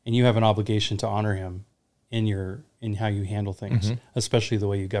 And you have an obligation to honor him in how you handle things, especially the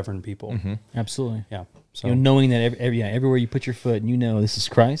way you govern people. Absolutely. Yeah. So knowing that everywhere you put your foot, and this is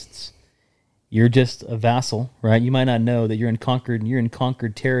Christ's, you're just a vassal, right? You might not know that you're in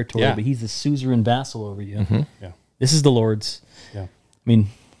conquered territory, but he's the suzerain vassal over you. Yeah. This is the Lord's. Yeah. I mean,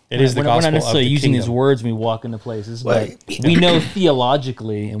 it is the gospel. We're not necessarily of the using kingdom. his words when we walk into places, but we know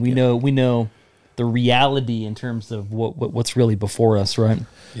theologically, and we know the reality in terms of what's really before us, right?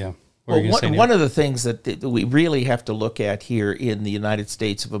 Yeah. One of the things that we really have to look at here in the United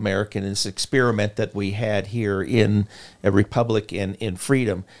States of America, in this experiment that we had here in a republic and in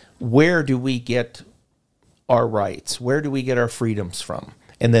freedom, where do we get our rights? Where do we get our freedoms from?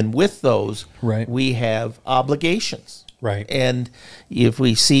 And then with those, we have obligations. Right. And if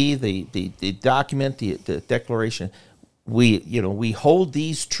we see the document, the Declaration, we hold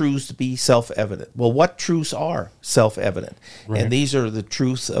these truths to be self-evident. Well, what truths are self-evident? Right. And these are the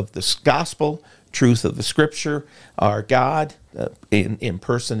truths of the gospel, truth of the Scripture, our God in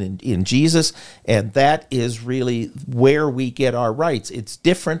person in Jesus, and that is really where we get our rights. It's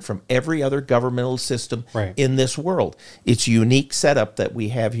different from every other governmental system in this world. It's a unique setup that we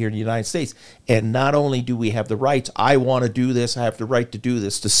have here in the United States. And not only do we have the rights, I want to do this, I have the right to do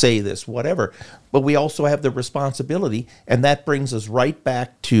this, to say this, whatever, but we also have the responsibility, and that brings us right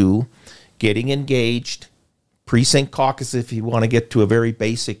back to getting engaged, precinct caucus, if you want to get to a very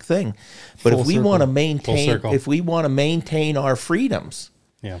basic thing. But if we want to maintain our freedoms,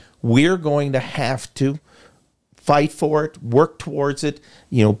 we're going to have to fight for it, work towards it,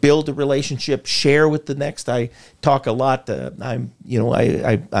 build a relationship, share with the next. I talk a lot. I'm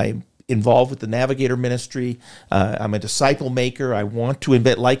involved with the Navigator Ministry. I'm a disciple maker. I want to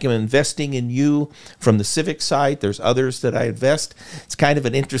invest, like I'm investing in you from the civic side. There's others that I invest. It's kind of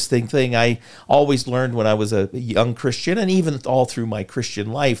an interesting thing. I always learned when I was a young Christian, and even all through my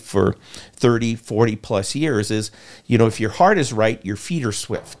Christian life for 30, 40 plus years, is, if your heart is right, your feet are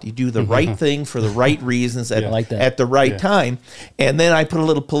swift. You do the right thing for the right reasons at the right time. And then I put a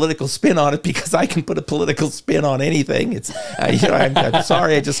little political spin on it, because I can put a political spin on anything. It's, I'm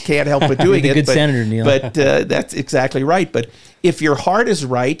sorry, I just can't help but doing it. Good senator, Neil. But that's exactly right. But if your heart is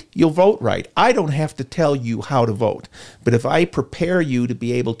right, you'll vote right. I don't have to tell you how to vote. But if I prepare you to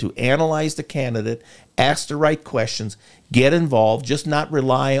be able to analyze the candidate, ask the right questions, get involved, just not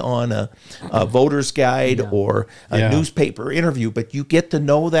rely on a voter's guide or a newspaper interview, but you get to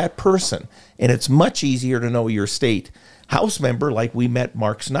know that person. And it's much easier to know your state House member, like we met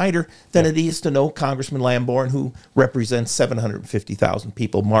Mark Snyder, than it is to know Congressman Lamborn, who represents 750,000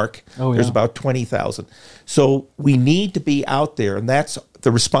 people. Mark, there's about 20,000. So we need to be out there, and that's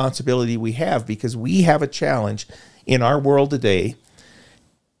the responsibility we have, because we have a challenge in our world today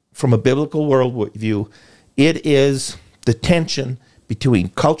from a biblical worldview. It is the tension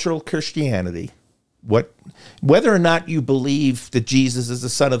between cultural Christianity, whether or not you believe that Jesus is the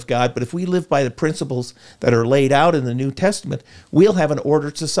Son of God, but if we live by the principles that are laid out in the New Testament, we'll have an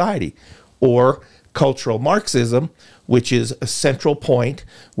ordered society. Or cultural Marxism, which is a central point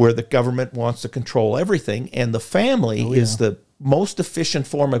where the government wants to control everything, and the family is the most efficient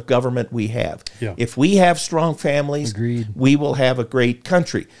form of government we have. If we have strong families, we will have a great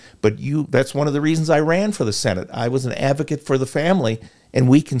country. But that's one of the reasons I ran for the Senate. I was an advocate for the family, and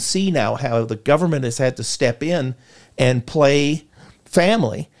we can see now how the government has had to step in and play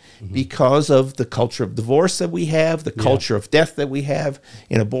family because of the culture of divorce that we have, the culture of death that we have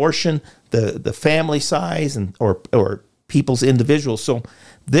in abortion, the family size, and or people's individuals. So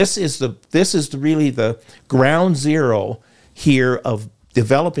this is really the ground zero here of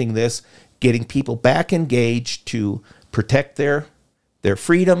developing this, getting people back engaged to protect their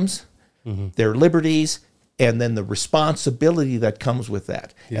freedoms, their liberties, and then the responsibility that comes with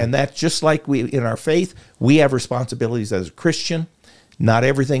that. And that's just like in our faith, we have responsibilities as a Christian. Not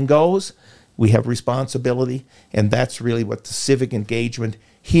everything goes. We have responsibility, and that's really what the civic engagement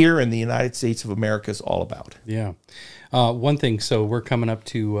here in the United States of America is all about. One thing, so we're coming up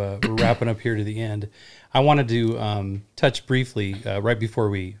to, we're wrapping up here to the end. I wanted to touch briefly, right before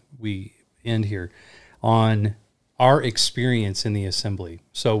we end here, on our experience in the assembly.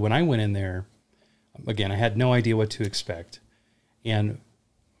 So when I went in there, again, I had no idea what to expect. And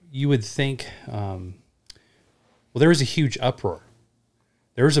you would think, well, there was a huge uproar.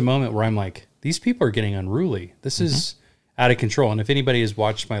 There was a moment where I'm like, these people are getting unruly. This is out of control. And if anybody has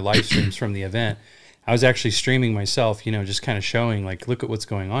watched my live streams from the event, I was actually streaming myself, just kind of showing, like, look at what's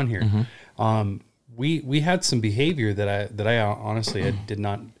going on here. We had some behavior that I honestly I did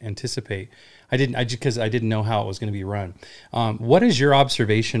not anticipate. Because I didn't know how it was going to be run. What is your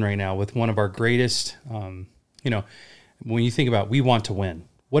observation right now with one of our greatest, when you think about, we want to win,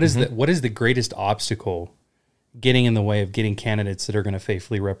 what is the greatest obstacle getting in the way of getting candidates that are going to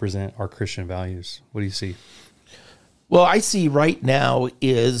faithfully represent our Christian values? What do you see? Well, I see right now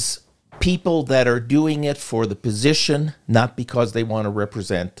is people that are doing it for the position, not because they want to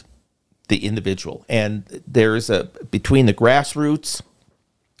represent the individual. And there's between the grassroots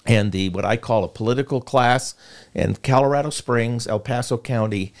and what I call a political class, and Colorado Springs, El Paso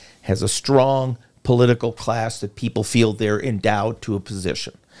County has a strong political class that people feel they're endowed to a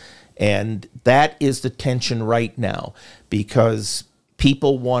position. And that is the tension right now, because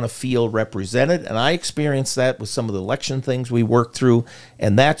people want to feel represented. And I experienced that with some of the election things we worked through.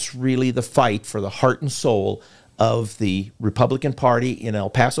 And that's really the fight for the heart and soul of the Republican Party in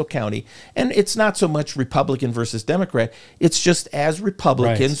El Paso County. And it's not so much Republican versus Democrat. It's just, as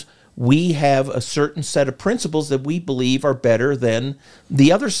Republicans, we have a certain set of principles that we believe are better than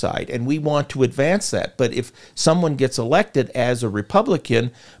the other side, and we want to advance that. But if someone gets elected as a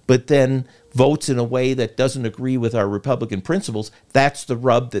Republican, but then votes in a way that doesn't agree with our Republican principles, that's the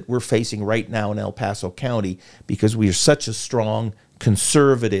rub that we're facing right now in El Paso County, because we are such a strong,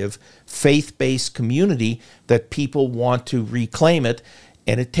 conservative, faith-based community that people want to reclaim it.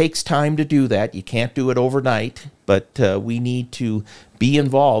 And it takes time to do that. You can't do it overnight, but we need to be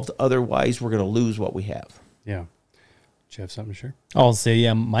involved. Otherwise, we're going to lose what we have. Yeah. Do you have something to share? I'll say,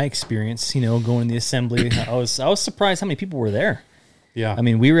 yeah, my experience, going to the assembly, I was surprised how many people were there. Yeah. I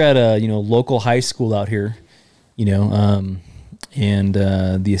mean, we were at a, local high school out here, and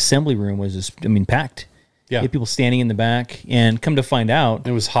the assembly room was just, packed. Yeah. You had people standing in the back, and come to find out,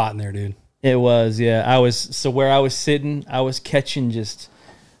 it was hot in there, dude. It was, yeah. Where I was sitting, I was catching just,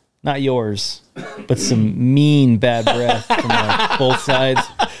 not yours, but some mean bad breath from both sides.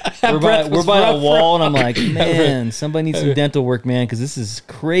 We're by a wall, and I'm like, man, somebody needs some dental work, man, because this is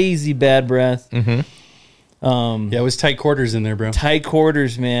crazy bad breath. Mm-hmm. It was tight quarters in there, bro. Tight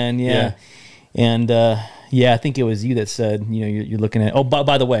quarters, man. Yeah. And I think it was you that said, you're looking at. Oh,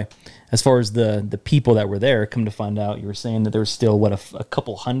 by the way, as far as the people that were there, come to find out, you were saying that there was still a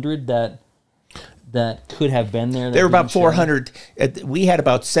couple hundred that could have been there. There were about 400. We had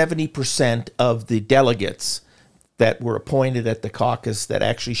about 70% of the delegates that were appointed at the caucus that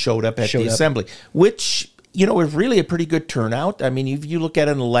actually showed up at the assembly, which, is really a pretty good turnout. I mean, if you look at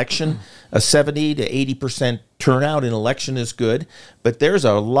an election, a 70 to 80% turnout in election is good, but there's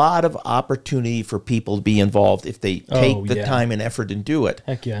a lot of opportunity for people to be involved if they take the time and effort and do it.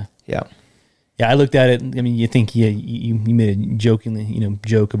 Heck yeah. Yeah. Yeah, I looked at it. I mean, you think you made a joke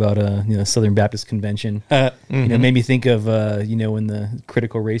about Southern Baptist Convention. Made me think of when the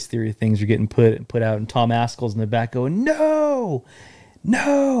critical race theory things are getting put out, and Tom Askell's in the back going, no.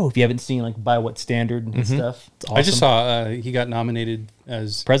 If you haven't seen by what standard and stuff, it's awesome. I just saw he got nominated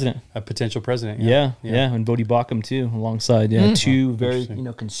as president, a potential president. Yeah, and Bodie Baucham too, alongside two very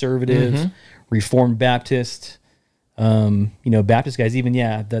conservative, Reformed Baptist. Baptist guys, even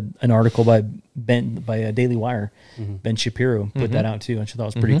an article by Daily Wire, Ben Shapiro put that out too. I thought that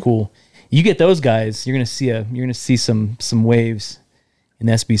was pretty cool. You get those guys, you're gonna see some waves in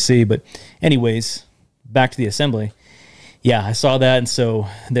SBC. But anyways, back to the assembly. Yeah, I saw that, and so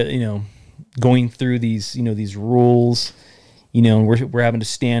that going through these these rules. And we're having to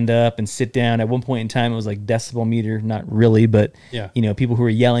stand up and sit down. At one point in time, it was like decibel meter, not really, but people who were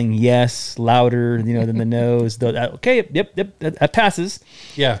yelling yes louder, than the no's. Okay, yep, that passes.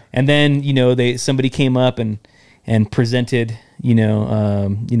 Yeah. And then somebody came up and presented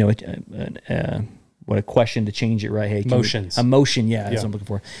a question to change it, right? Hey, a motion, that's what I'm looking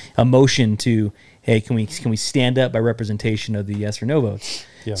for. A motion to, hey, can we stand up by representation of the yes or no votes?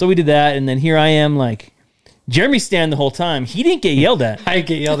 Yeah. So we did that, and then here I am like. Jeremy's standing the whole time. He didn't get yelled at. I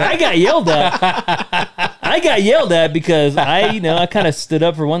got yelled at because I kind of stood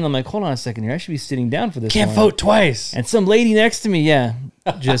up for one. I'm like, hold on a second here. I should be sitting down for this. Can't vote twice. And some lady next to me,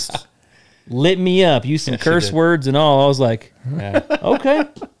 just lit me up. Used some curse words and all. I was like, okay,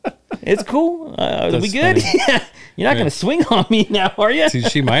 it's cool. We good? You're not going to swing on me now, are you?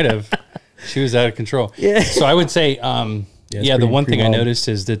 She might have. She was out of control. Yeah. So I would say, the one thing I noticed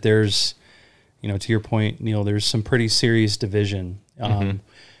is that there's, to your point, Neil, there's some pretty serious division.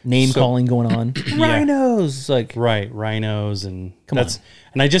 Name calling going on. Rhinos. Rhinos. And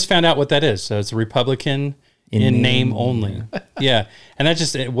and I just found out what that is. So it's a Republican in name only. Yeah. And that's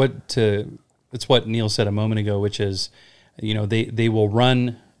just it's what Neil said a moment ago, which is, they will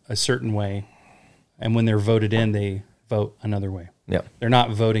run a certain way. And when they're voted in, they vote another way. Yeah. They're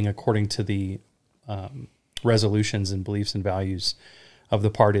not voting according to the resolutions and beliefs and values of the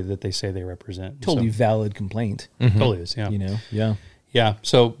party that they say they represent. Totally valid complaint. Totally is, yeah. Yeah.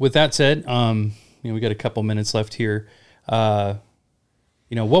 So with that said, we got a couple minutes left here. What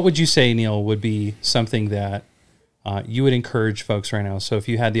would you say, Neil, would be something that you would encourage folks right now? So if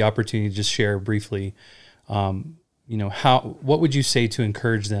you had the opportunity to just share briefly, what would you say to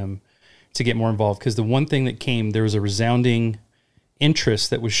encourage them to get more involved? Because the one thing that there was a resounding interest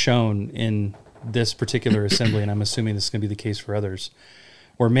that was shown in this particular assembly, and I'm assuming this is going to be the case for others,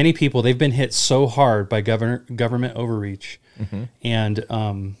 where many people, they've been hit so hard by government overreach and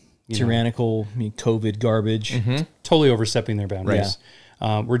tyrannical COVID garbage, totally overstepping their boundaries.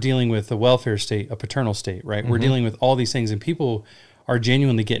 We're dealing with a welfare state, a paternal state, right? We're dealing with all these things, and people are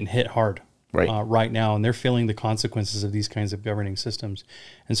genuinely getting hit hard right now, and they're feeling the consequences of these kinds of governing systems.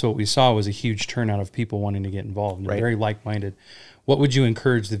 And so what we saw was a huge turnout of people wanting to get involved, and very like-minded. What would you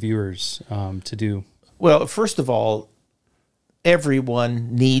encourage the viewers to do? Well, first of all,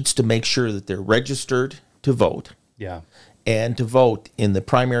 everyone needs to make sure that they're registered to vote. Yeah. And to vote in the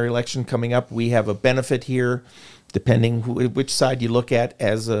primary election coming up. We have a benefit here, depending which side you look at,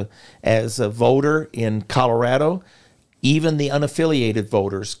 as a voter in Colorado. Even the unaffiliated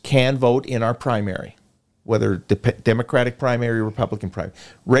voters can vote in our primary, whether Democratic primary, Republican primary.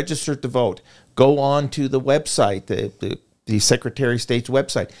 Register to vote. Go on to the website, the Secretary of State's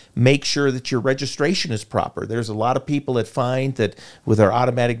website. Make sure that your registration is proper. There's a lot of people that find that with our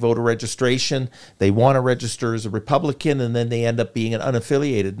automatic voter registration, they want to register as a Republican, and then they end up being an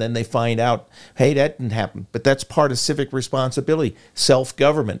unaffiliated. Then they find out, hey, that didn't happen. But that's part of civic responsibility,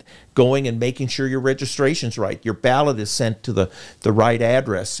 self-government, going and making sure your registration's right, your ballot is sent to the right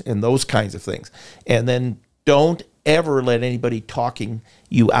address, and those kinds of things. And then don't ever let anybody talking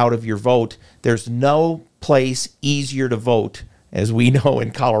you out of your vote. There's no place easier to vote, as we know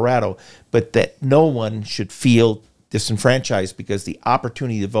in Colorado, but that no one should feel disenfranchised, because the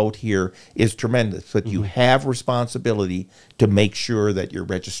opportunity to vote here is tremendous. But you have responsibility to make sure that your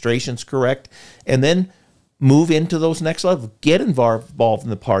registration's correct, and then move into those next levels. Get involved in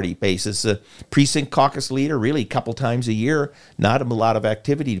the party basis. A precinct caucus leader, really a couple times a year, not a lot of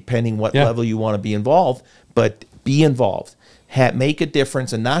activity depending what level you want to be involved, but be involved. Make a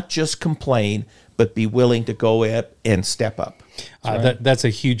difference, and not just complain, but be willing to go up and step up. That's a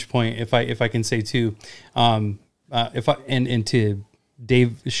huge point. If I can say too, to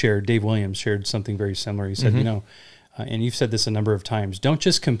Dave Williams shared something very similar. He said, and you've said this a number of times, don't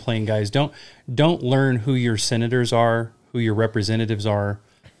just complain, guys. Don't learn who your senators are, who your representatives are,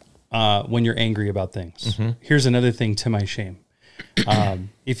 when you're angry about things. Here's another thing to my shame.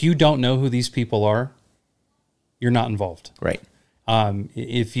 If you don't know who these people are, you're not involved. Right.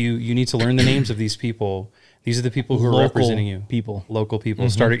 If you need to learn the names of these people. These are the people who are representing you. Local people.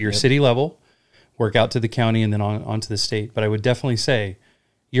 Start at your city level, work out to the county, and then on to the state. But I would definitely say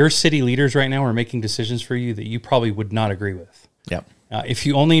your city leaders right now are making decisions for you that you probably would not agree with. Yeah. If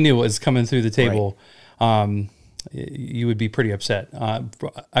you only knew what was coming through the table, you would be pretty upset.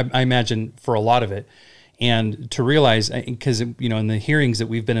 I imagine for a lot of it. And to realize, because in the hearings that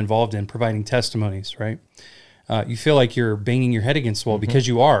we've been involved in, providing testimonies, right? You feel like you're banging your head against the wall because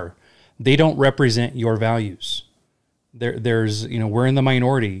you are. They don't represent your values. There's we're in the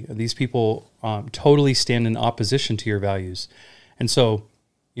minority. These people totally stand in opposition to your values. And so,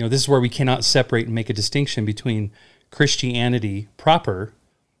 this is where we cannot separate and make a distinction between Christianity proper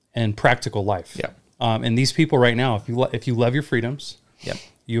and practical life. Yeah. And these people right now, if you love your freedoms,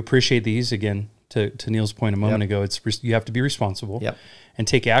 you appreciate these, again, to Neil's point a moment ago, you have to be responsible and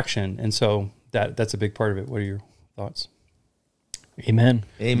take action. And so that's a big part of it. What are your thoughts? Amen.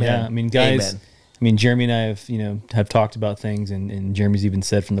 Amen. Yeah, I mean, guys, Jeremy and I have talked about things, and Jeremy's even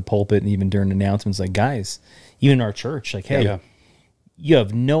said from the pulpit and even during announcements, like, guys, even in our church, like, hey, you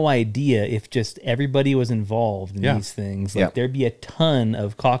have no idea if just everybody was involved in these things. Like, there'd be a ton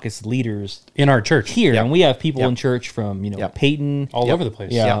of caucus leaders in our church here. And we have people in church from, Peyton. All over the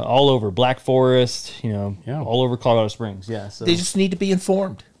place. Yeah, all over Black Forest, all over Colorado Springs. Yeah. So they just need to be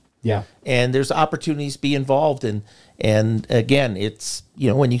informed. Yeah. And there's opportunities to be involved in. And again, it's,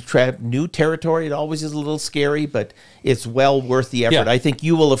 when you try new territory, it always is a little scary, but it's well worth the effort. Yeah. I think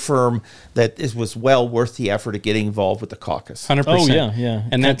you will affirm that it was well worth the effort of getting involved with the caucus. 100%. Oh, yeah.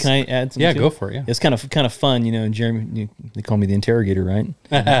 And can I add something? Yeah, go for it. Yeah. It's kind of fun, and Jeremy, they call me the interrogator, right?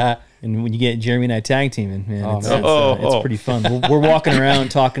 And when you get Jeremy and I tag teaming, man, it's pretty fun. We're walking around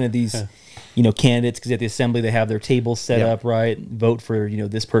talking to these candidates, because at the assembly they have their tables set up, right? Vote for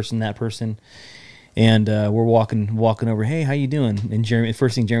this person, that person, and we're walking over. Hey, how you doing? And Jeremy,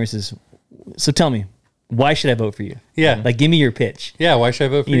 first thing Jeremy says, so tell me, why should I vote for you? Yeah, like, give me your pitch. Yeah, why should I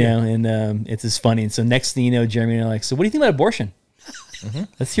vote for you? And it's just funny. And so next thing you know, Jeremy and I are like, so what do you think about abortion?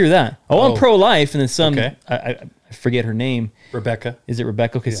 Let's hear that. I'm pro-life, and then some. Okay. I forget her name. Rebecca. Is it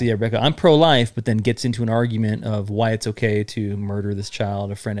Rebecca? Okay, so Rebecca. I'm pro-life, but then gets into an argument of why it's okay to murder this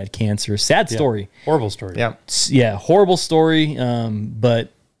child. A friend had cancer. Sad story. Horrible story. Yeah, horrible story.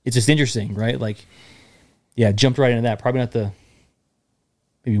 But it's just interesting, right? Like, jumped right into that. Probably not the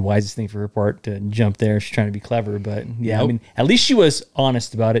maybe wisest thing for her part to jump there. She's trying to be clever, but I mean, at least she was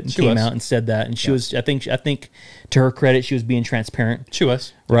honest about it and came out and said that. And she was, I think to her credit, she was being transparent. She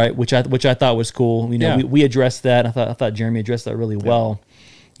was, right, which I thought was cool. We addressed that. I thought Jeremy addressed that really well.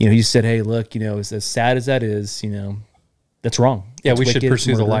 He said, hey, look, as sad as that is, that's wrong. Yeah, That's we should wicked,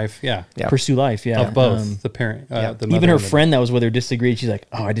 pursue the murder. life. Yeah. Pursue life. Yeah, Of both the parent, the mother even her and the- friend that was with her disagreed. She's like,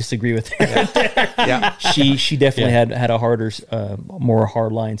 "Oh, I disagree with her." Yeah. She definitely had a harder, more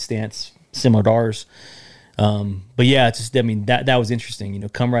hardline stance, similar to ours. But yeah, it's just, I mean, that was interesting. You know,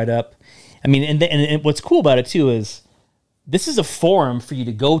 come right up. I mean, and what's cool about it too is this is a forum for you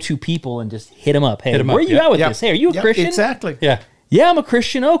to go to people and just hit them up. Hey, where are you at with this? Hey, are you a Christian? Exactly. Yeah. Yeah, I'm a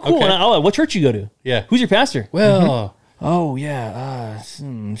Christian. Oh, cool. Okay. And what church you go to? Yeah. Who's your pastor? Well. Oh yeah.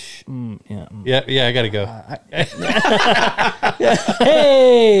 Yeah. Yeah. I gotta go.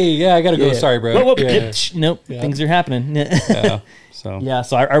 Hey. Yeah. I gotta go. Sorry, bro. Whoa, Yeah. Nope. Things are happening. So. Yeah,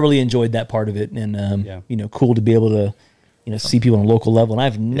 so I really enjoyed that part of it, and you know, cool to be able to, you know, see people on a local level. And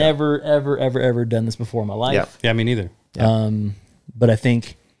I've never, ever done this before in my life. Yeah. Me neither. But I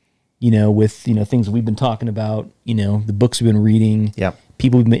think, you know, with things we've been talking about, you know, the books we've been reading,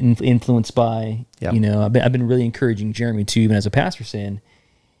 people we've been influenced by, you know, I've been really encouraging Jeremy too, even as a pastor, saying,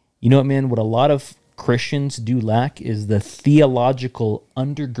 you know what, man, what a lot of Christians do lack is the theological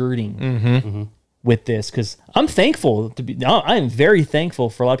undergirding. With this, because I'm thankful to be. I am very thankful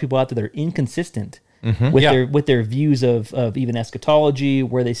for a lot of people out there that are inconsistent with their views of even eschatology,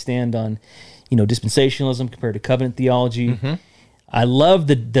 where they stand on, you know, dispensationalism compared to covenant theology. I love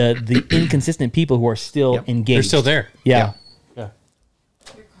the inconsistent people who are still engaged. They're still there. Yeah. Your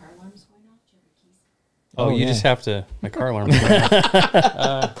car alarm's going off. Do you have keys? Oh, you just have to. My car alarm's going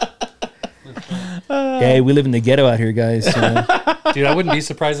off. Hey, we live in the ghetto out here, guys. So. Dude, I wouldn't be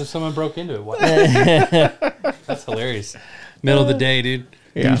surprised if someone broke into it. What? That's hilarious. Middle of the day, dude.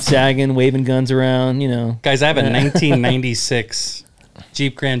 Dude sagging, waving guns around, you know. Guys, I have a 1996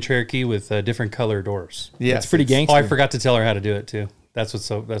 Jeep Grand Cherokee with different color doors. Yeah. It's pretty gangster. Oh, I forgot to tell her how to do it too. That's what's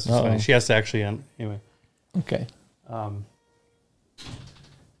funny. She has to actually anyway. Okay.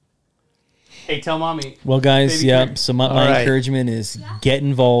 Hey, tell mommy. Well, guys, Baby yeah. Karen. So my right. encouragement is get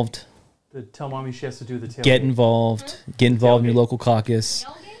involved. Tell mommy she has to do the tailgate. Get involved. Get involved in your Tailgate. local caucus.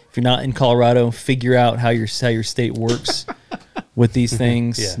 If you're not in Colorado, figure out how your state works with these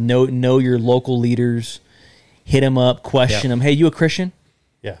things. Yeah. Know your local leaders. Hit them up. Question them. Hey, you a Christian?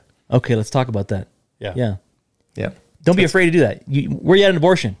 Yeah. Okay, let's talk about that. Yeah. Yeah. Yeah. Don't be afraid to do that. Where you at in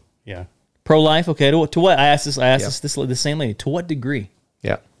abortion? Yeah. Pro-life? Okay. To what? I asked this same lady. To what degree?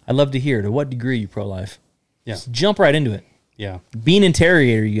 Yeah. I'd love to hear. To what degree you pro-life? Yeah. Just jump right into it. Yeah. Be an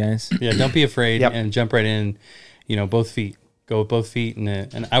interrogator, you guys. Yeah. Don't be afraid Yep. and jump right in. You know, both feet. Go with both feet,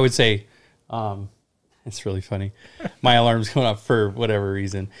 and I would say, it's really funny. My alarm's going off for whatever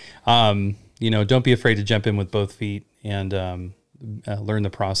reason. You know, don't be afraid to jump in with both feet and learn the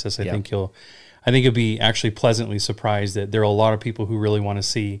process. I think you'll be actually pleasantly surprised that there are a lot of people who really want to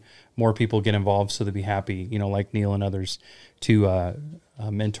see more people get involved, so they'd be happy, you know, like Neil and others, to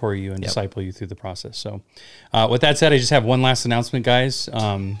mentor you and disciple you through the process. So, with that said, I just have one last announcement, guys.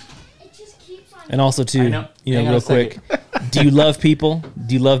 It just keeps on. And also, too, know. you Hang know, on real a second. quick, do you love people?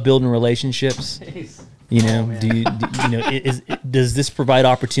 Do you love building relationships? You know, does this provide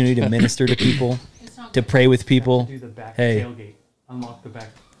opportunity to minister to people, to pray with people? Do the back Hey. tailgate. Unlock the back.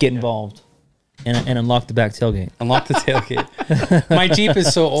 Get involved and unlock the back tailgate. Unlock the tailgate. My Jeep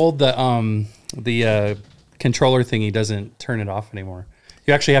is so old that the controller thingy doesn't turn it off anymore.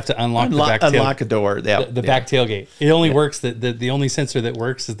 You actually have to unlock the back Unlock a door. Yeah. the back tailgate. It only works the only sensor that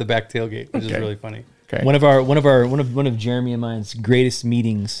works is the back tailgate, which is really funny. Okay. One of Jeremy and mine's greatest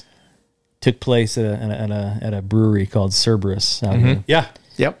meetings took place at a brewery called Cerberus out here. Yeah.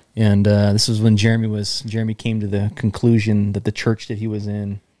 Yep. And this was when Jeremy came to the conclusion that the church that he was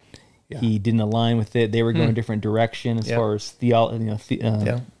in, he didn't align with it. They were going a different direction as far as their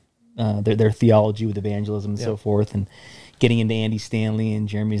theology with evangelism and so forth, and getting into Andy Stanley. And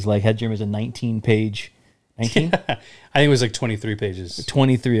Jeremy's like, had Jeremy's a 19-page. 19? I think it was like 23 pages.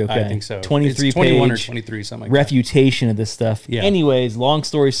 23, okay. I think so. 23 it's 21 page or 23, something like refutation of this stuff. Yeah. Anyways, long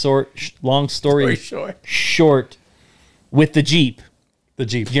story short, with the Jeep. that. The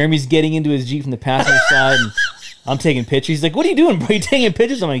Jeep. Jeremy's getting into his Jeep from the passenger side, and I'm taking pictures. He's like, "What are you doing, bro? You taking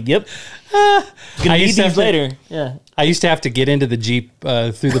pictures?" I'm like, "Yep." Gonna need used to these have to- later. Yeah. I used to have to get into the Jeep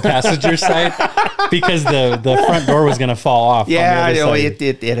through the passenger side because the front door was going to fall off. Yeah, on the I know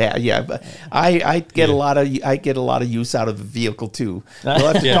other side. yeah. But I get a lot of use out of the vehicle too.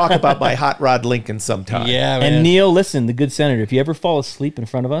 We'll have to talk about my hot rod Lincoln sometime. Yeah, man. And Neil, listen, the good senator. If you ever fall asleep in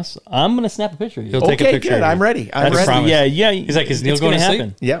front of us, I'm gonna snap a picture of you. He'll take a Okay, picture. good. of you. I'm ready. I'm That's ready. promise. Yeah. He's like, is Neil it's going gonna to sleep?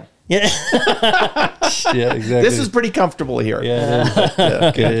 happen. Yeah. Yeah. Yeah, exactly. This is pretty comfortable here. Yeah,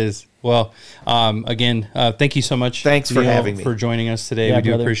 it is. Well, again, thank you so much. Thanks for Neil, having me. for joining us today. Yeah, we do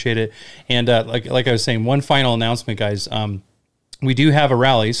brother. appreciate it. And like I was saying, one final announcement, guys. we do have a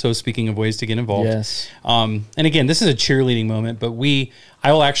rally. So speaking of ways to get involved, yes. And again, this is a cheerleading moment, but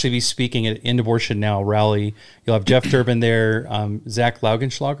I will actually be speaking at End Abortion Now rally. You'll have Jeff Durbin there, Zach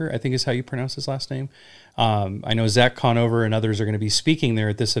Laugenschlager, I think is how you pronounce his last name. I know Zach Conover and others are going to be speaking there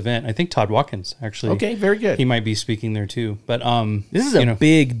at this event. I think Todd Watkins actually. Okay, very good. He might be speaking there too. But this is a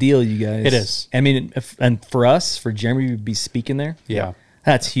big deal, you guys. It is. I mean, and for us, for Jeremy to be speaking there, yeah,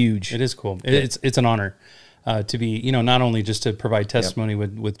 that's huge. It is cool. It's an honor to be, not only just to provide testimony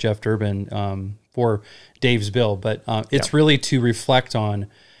with Jeff Durbin for Dave's bill, but it's really to reflect on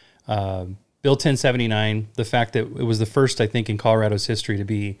Bill 1079, the fact that it was the first, I think, in Colorado's history to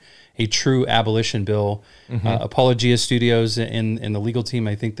be a true abolition bill. Apologia Studios and the legal team,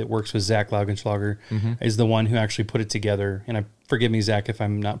 I think, that works with Zach Laugenschlager is the one who actually put it together. And forgive me, Zach, if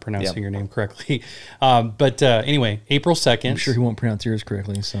I'm not pronouncing your name correctly. But anyway, April 2nd. I'm sure he won't pronounce yours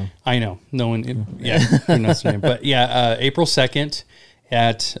correctly. So I know. No one, pronounced your name. But April 2nd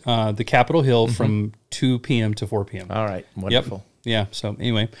at the Capitol Hill from 2 p.m. to 4 p.m. All right. Wonderful. Yep. Yeah. So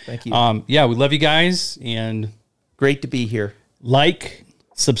anyway, thank you. Yeah, we love you guys and great to be here. Like,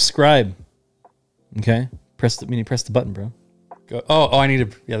 subscribe. Okay. Press the button, bro. Go. Oh, I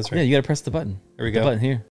need to. Yeah, that's right. Yeah, you got to press the button. There we go. The button here.